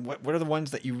crank, and what are the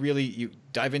ones that you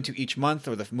dive into each month,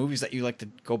 or the movies that you like to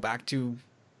go back to,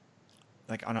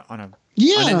 like on a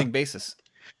unending basis?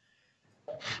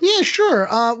 Yeah, sure.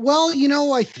 Well,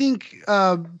 I think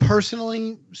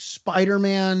personally,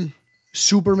 Spider-Man,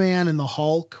 Superman, and the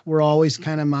Hulk were always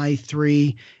kind of my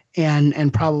three,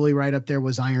 and probably right up there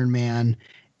was Iron Man,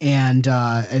 and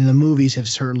the movies have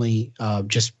certainly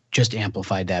just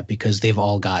amplified that, because they've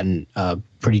all gotten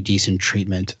pretty decent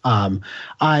treatment.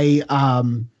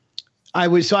 I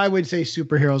would say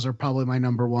superheroes are probably my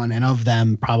number one, and of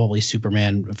them, probably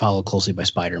Superman, followed closely by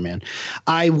Spider-Man.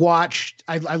 I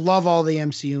love all the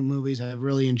MCU movies. I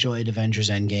really enjoyed Avengers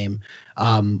Endgame.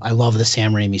 I love the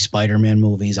Sam Raimi Spider-Man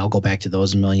movies. I'll go back to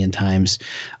those a million times.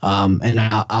 And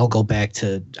I'll go back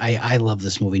to, I love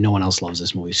this movie. No one else loves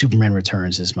this movie. Superman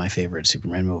Returns is my favorite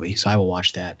Superman movie, so I will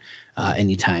watch that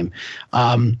anytime.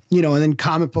 And then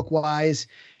comic book wise,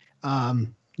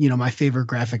 my favorite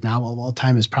graphic novel of all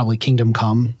time is probably Kingdom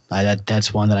Come.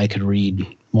 That's one that I could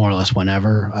read more or less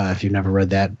whenever. If you've never read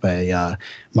that, by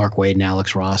Mark Waid and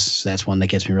Alex Ross, that's one that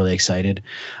gets me really excited.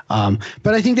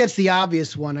 But I think that's the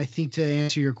obvious one. I think, to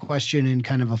answer your question in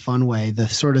kind of a fun way, the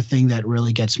sort of thing that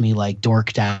really gets me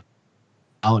dorked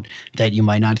out that you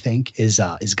might not think is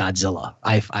Godzilla.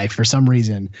 I for some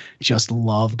reason just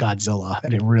love Godzilla,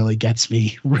 and it really gets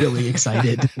me really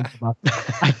excited.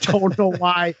 I don't know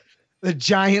why. The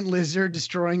giant lizard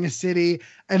destroying a city,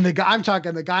 and I'm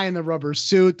talking the guy in the rubber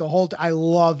suit, I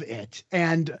love it.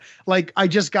 And my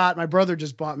brother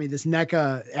just bought me this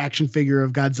NECA action figure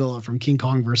of Godzilla from King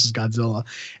Kong versus Godzilla.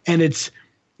 And it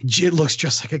looks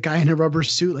just like a guy in a rubber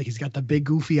suit. Like, he's got the big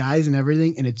goofy eyes and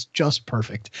everything, and it's just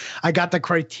perfect. I got the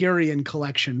Criterion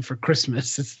collection for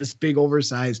Christmas. It's this big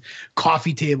oversized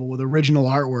coffee table with original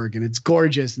artwork, and it's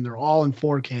gorgeous, and they're all in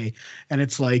 4K. And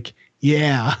it's like,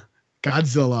 yeah,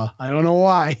 Godzilla. I don't know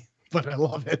why, but I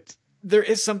love it. There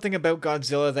is something about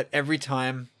Godzilla that every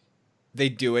time they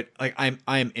do it, like, I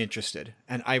am interested,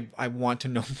 and I want to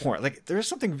know more. Like, there is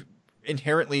something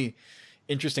inherently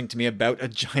interesting to me about a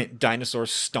giant dinosaur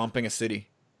stomping a city.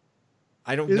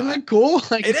 Isn't that cool?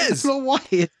 Like, it is. I don't know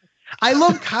why. I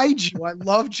love kaiju. I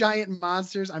love giant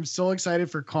monsters. I'm so excited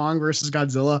for Kong versus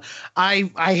Godzilla. I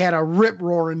had a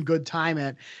rip-roaring good time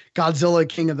at Godzilla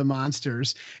King of the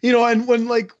Monsters. And when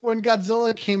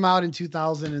Godzilla came out in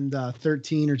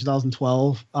 2013 or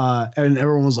 2012, and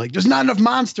everyone was like, there's not enough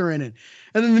monster in it.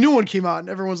 And then the new one came out and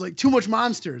everyone was like, too much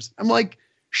monsters. I'm like,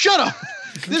 Shut up.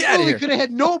 This Get outta movie here. could have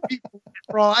had no people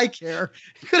for all I care.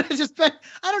 It could have just been,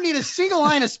 I don't need a single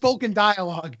line of spoken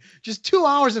dialogue. Just 2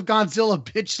 hours of Godzilla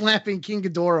bitch slapping King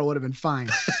Ghidorah would have been fine.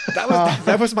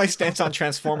 That was my stance on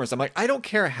Transformers. I'm like, I don't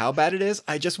care how bad it is.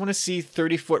 I just want to see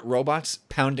 30-foot robots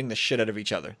pounding the shit out of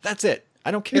each other. That's it.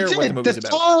 I don't care what the movie's That's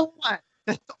about. all I want.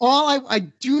 That's all I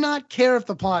do not care if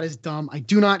the plot is dumb. I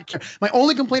do not care. My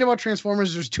only complaint about Transformers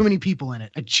is there's too many people in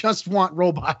it. I just want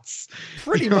robots.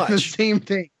 Pretty The much. same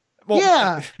thing. Well,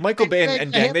 Yeah. Michael Bay I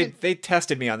and gang, haven't- they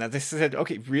tested me on that. They said,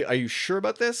 okay, are you sure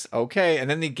about this? Okay. And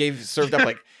then they served up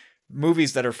like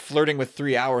movies that are flirting with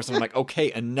 3 hours. And I'm like,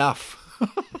 okay, enough.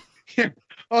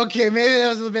 Okay, maybe that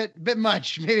was a bit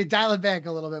much. Maybe dial it back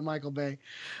a little bit, Michael Bay.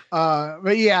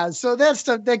 But yeah, so that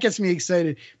stuff that gets me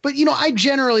excited. But I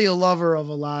generally a lover of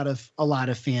a lot of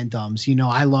fandoms.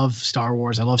 I love Star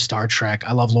Wars, I love Star Trek,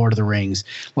 I love Lord of the Rings.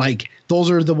 Like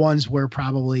those are the ones where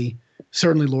probably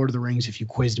certainly Lord of the Rings, if you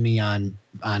quizzed me on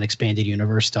expanded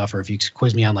universe stuff, or if you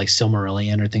quizzed me on like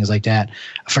Silmarillion or things like that,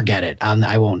 forget it.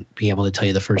 I won't be able to tell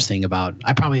you the first thing about.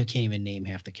 I probably can't even name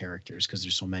half the characters because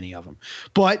there's so many of them.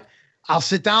 But I'll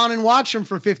sit down and watch them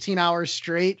for 15 hours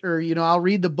straight, or I'll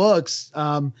read the books.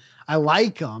 I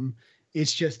like them.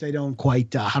 It's just I don't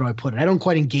quite. How do I put it? I don't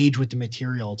quite engage with the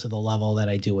material to the level that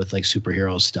I do with like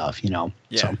superhero stuff. Yeah.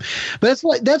 So,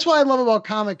 but that's why I love about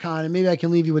Comic-Con, and maybe I can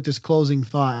leave you with this closing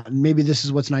thought. And maybe this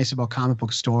is what's nice about comic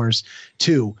book stores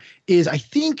too. Is I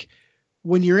think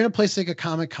when you're in a place like a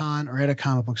Comic-Con or at a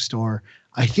comic book store,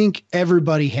 I think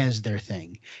everybody has their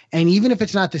thing, and even if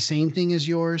it's not the same thing as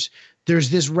yours,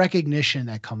 there's this recognition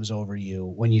that comes over you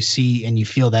when you see and you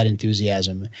feel that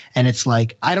enthusiasm. And it's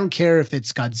like, I don't care if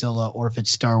it's Godzilla or if it's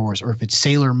Star Wars or if it's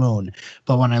Sailor Moon.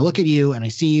 But when I look at you and I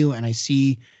see you and I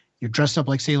see you're dressed up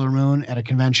like Sailor Moon at a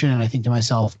convention, and I think to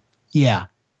myself, yeah,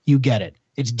 you get it.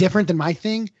 It's different than my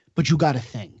thing, but you got a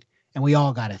thing. And we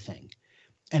all got a thing.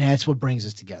 And that's what brings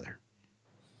us together.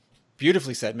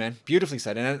 Beautifully said, man. Beautifully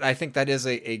said. And I think that is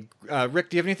a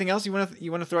Rick, do you have anything else you want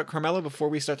to throw at Carmelo before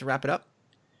we start to wrap it up?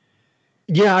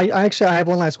 Yeah, I have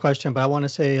one last question, but I want to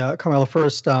say, Carmelo,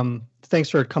 first, thanks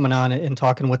for coming on and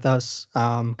talking with us,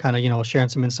 kind of, sharing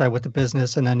some insight with the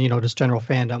business, and then, just general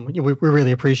fandom. We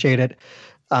really appreciate it.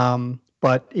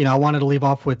 But, I wanted to leave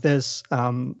off with this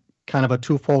kind of a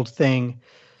twofold thing.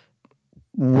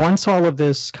 Once all of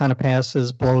this kind of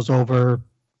passes, blows over,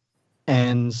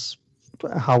 ends,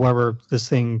 however this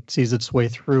thing sees its way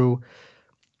through,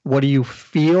 what do you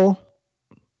feel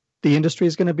the industry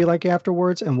is going to be like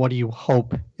afterwards, and what do you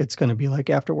hope it's going to be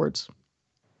like afterwards?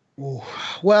 Ooh.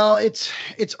 Well, it's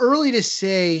early to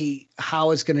say how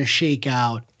it's going to shake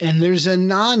out, and there's a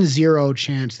non-zero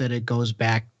chance that it goes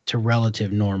back to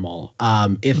relative normal.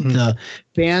 If the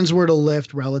bans were to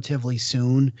lift relatively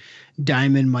soon,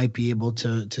 Diamond might be able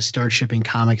to start shipping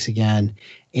comics again.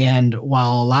 And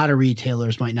while a lot of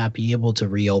retailers might not be able to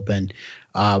reopen,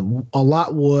 a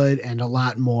lot would, and a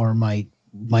lot more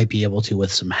might be able to with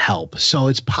some help.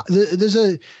 So there's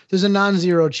a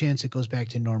non-zero chance it goes back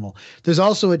to normal. There's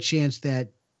also a chance that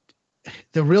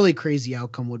the really crazy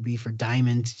outcome would be for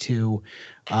Diamond to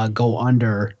go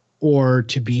under or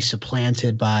to be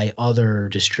supplanted by other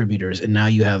distributors. And now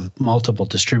you have multiple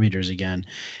distributors again.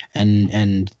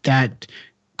 And that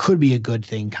could be a good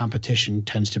thing. Competition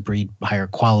tends to breed higher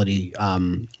quality.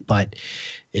 But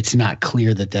it's not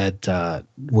clear that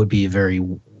would be a very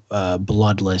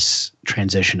bloodless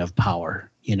transition of power,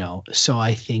 so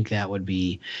I think that would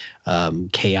be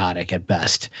chaotic at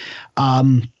best.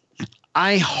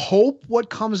 I hope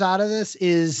what comes out of this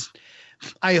is,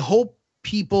 I hope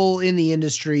people in the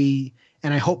industry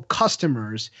and I hope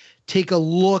customers take a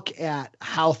look at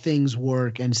how things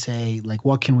work and say, like,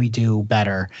 what can we do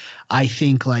better? I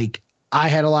think like I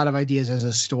had a lot of ideas as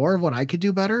a store of what I could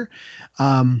do better.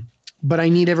 But I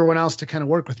need everyone else to kind of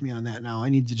work with me on that now. I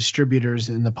need the distributors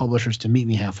and the publishers to meet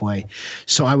me halfway.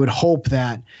 So I would hope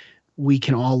that we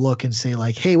can all look and say,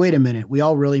 like, hey, wait a minute. We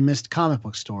all really missed comic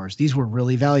book stores. These were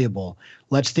really valuable.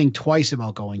 Let's think twice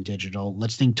about going digital.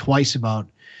 Let's think twice about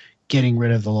getting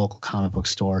rid of the local comic book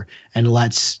store, and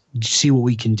let's see what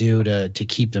we can do to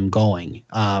keep them going.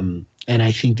 And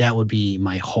I think that would be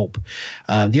my hope.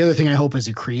 The other thing I hope as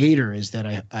a creator is that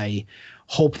I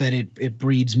hope that it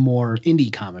breeds more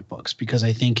indie comic books, because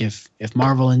I think if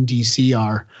Marvel and DC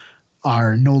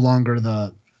are no longer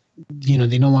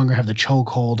they no longer have the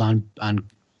chokehold on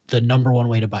the number one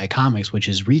way to buy comics, which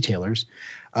is retailers,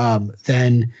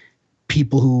 then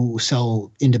people who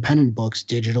sell independent books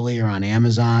digitally or on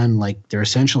Amazon, like, they're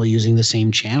essentially using the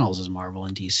same channels as Marvel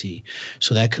and DC.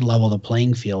 So that could level the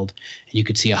playing field, and you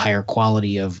could see a higher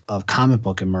quality of comic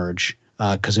book emerge,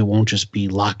 because it won't just be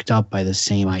locked up by the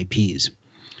same IPs.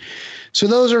 So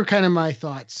those are kind of my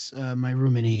thoughts, my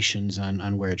ruminations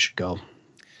on where it should go.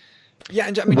 Yeah,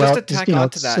 and I mean, just to tack on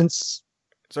to that.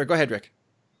 Sorry, go ahead, Rick.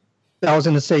 I was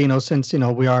going to say, since,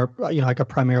 we are, like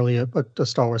primarily a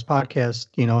Star Wars podcast,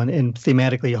 and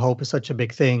thematically hope is such a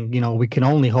big thing, we can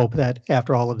only hope that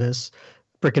after all of this,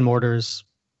 brick and mortars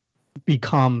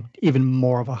become even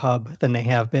more of a hub than they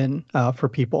have been for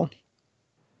people.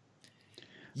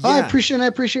 Yeah. I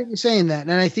appreciate you saying that.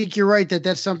 And I think you're right that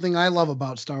that's something I love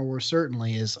about Star Wars,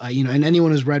 certainly is, and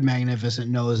anyone who's read Magnificent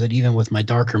knows that even with my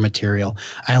darker material,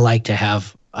 I like to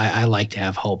have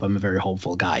hope. I'm a very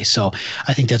hopeful guy. So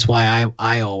I think that's why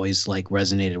I always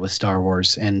resonated with Star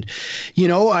Wars. And,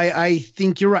 I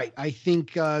think you're right. I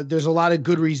think there's a lot of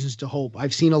good reasons to hope.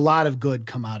 I've seen a lot of good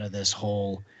come out of this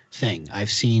whole thing. I've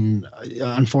seen,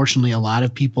 unfortunately, a lot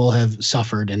of people have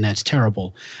suffered, and that's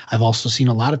terrible. I've also seen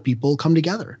a lot of people come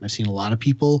together. I've seen a lot of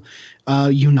people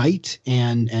unite,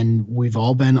 and we've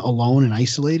all been alone and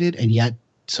isolated, and yet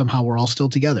somehow we're all still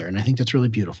together. And I think that's really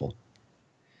beautiful.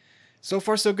 So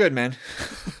far, so good, man.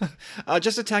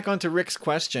 Just to tack on to Rick's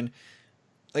question,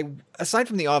 aside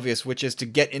from the obvious, which is to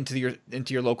get into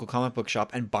your local comic book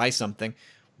shop and buy something,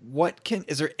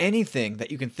 is there anything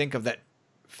that you can think of that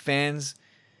fans,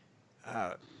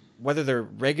 whether they're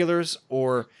regulars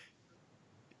or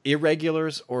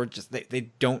irregulars or just they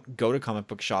don't go to comic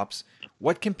book shops,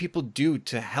 what can people do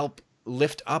to help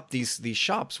lift up these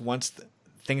shops once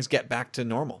things get back to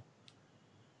normal?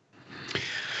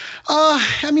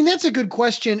 I mean, that's a good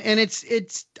question. And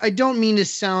I don't mean to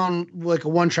sound like a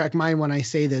one-track mind when I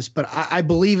say this, but I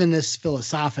believe in this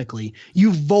philosophically.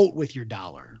 You vote with your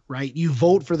dollar, right? You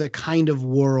vote for the kind of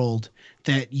world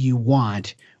that you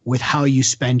want with how you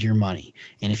spend your money.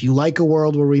 And if you like a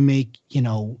world where we make,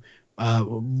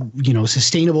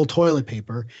 sustainable toilet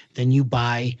paper, then you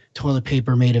buy toilet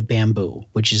paper made of bamboo,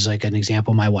 which is an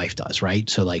example my wife does, right?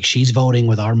 So she's voting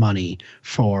with our money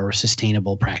for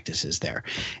sustainable practices there.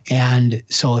 And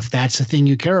so if that's the thing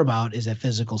you care about is that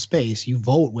physical space, you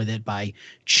vote with it by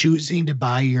choosing to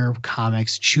buy your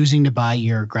comics, choosing to buy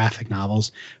your graphic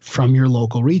novels from your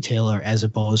local retailer as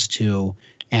opposed to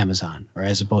Amazon or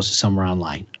as opposed to somewhere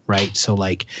online, right? So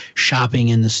shopping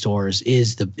in the stores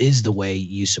is the way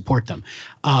you support them.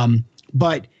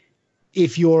 But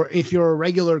if you're a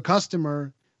regular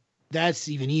customer, that's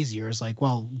even easier. It's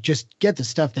just get the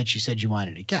stuff that you said you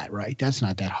wanted to get, right? That's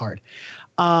not that hard.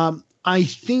 I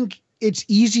think it's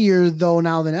easier though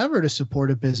now than ever to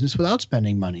support a business without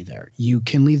spending money there. You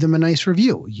can leave them a nice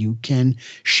review. You can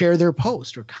share their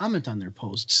post or comment on their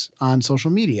posts on social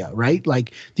media, right?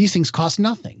 These things cost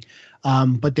nothing,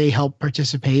 but they help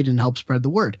participate and help spread the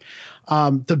word.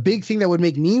 The big thing that would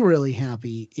make me really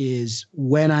happy is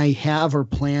when I have or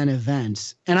plan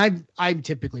events, and I'm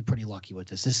typically pretty lucky with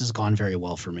this. This has gone very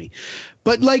well for me,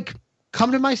 but come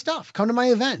to my stuff, come to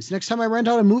my events. Next time I rent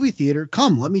out a movie theater,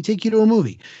 let me take you to a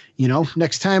movie.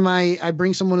 Next time I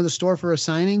bring someone to the store for a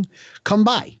signing, come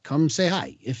by, come say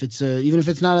hi. If it's even if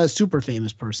it's not a super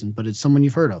famous person, but it's someone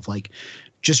you've heard of,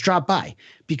 just drop by,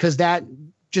 because that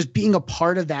just being a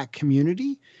part of that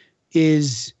community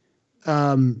is,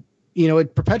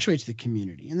 it perpetuates the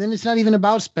community. And then it's not even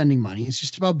about spending money. It's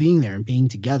just about being there and being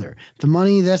together. The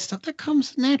money, that stuff that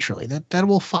comes naturally, that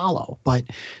will follow. But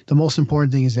the most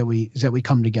important thing is that we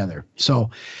come together. So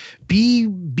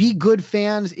be good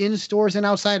fans in stores and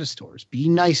outside of stores. Be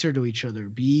nicer to each other.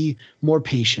 Be more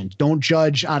patient. Don't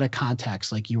judge out of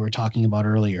context like you were talking about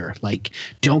earlier.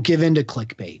 Don't give in to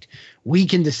clickbait. We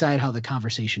can decide how the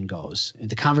conversation goes.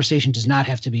 The conversation does not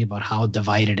have to be about how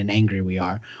divided and angry we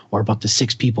are or about the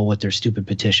 6 people with their stupid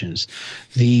petitions.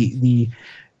 The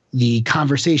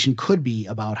conversation could be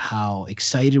about how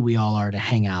excited we all are to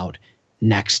hang out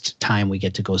next time we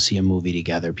get to go see a movie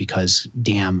together, because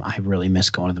damn, I really miss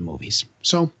going to the movies.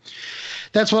 So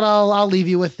that's what I'll leave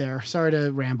you with there. Sorry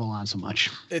to ramble on so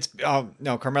much.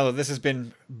 No, Carmelo, this has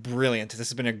been brilliant. This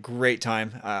has been a great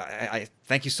time. I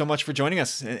thank you so much for joining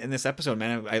us in this episode,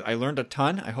 man. I learned a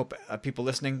ton. I hope people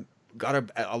listening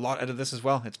got a lot out of this as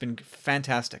well. It's been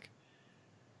fantastic.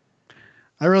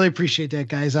 I really appreciate that,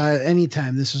 guys.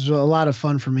 Anytime. This was a lot of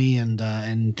fun for me,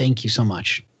 and thank you so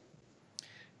much.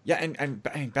 Yeah, and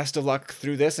best of luck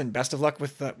through this, and best of luck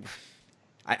with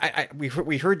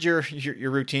we heard your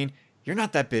routine. You're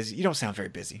not that busy. You don't sound very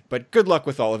busy, but good luck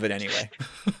with all of it anyway.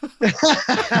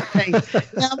 Thanks.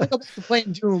 Now I'm gonna go back to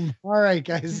playing Doom. All right,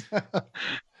 guys.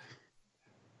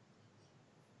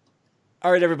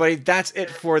 All right, everybody. That's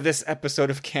it for this episode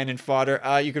of Cannon Fodder.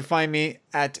 You can find me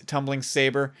at Tumbling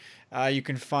Saber. You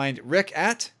can find Rick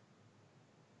at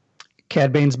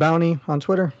Cad Bane's Bounty on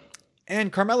Twitter.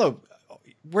 And Carmelo,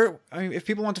 if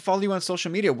people want to follow you on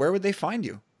social media, where would they find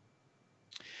you?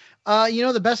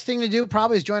 The best thing to do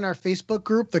probably is join our Facebook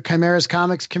group, the Chimeras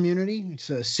Comics community. It's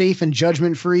a safe and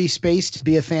judgment-free space to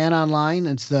be a fan online.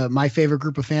 It's my favorite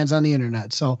group of fans on the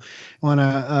internet. So want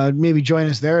to maybe join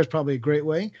us there is probably a great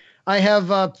way. I have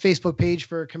a Facebook page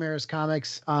for Chimeras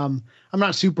Comics. I'm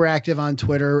not super active on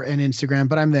Twitter and Instagram,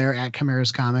 but I'm there at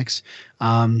Chimeras Comics.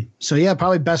 So yeah,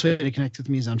 probably best way to connect with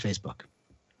me is on Facebook.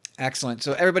 Excellent.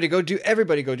 So everybody go do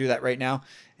that right now.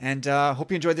 And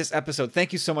hope you enjoyed this episode.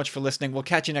 Thank you so much for listening. We'll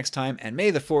catch you next time, and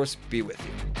may the force be with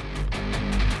you.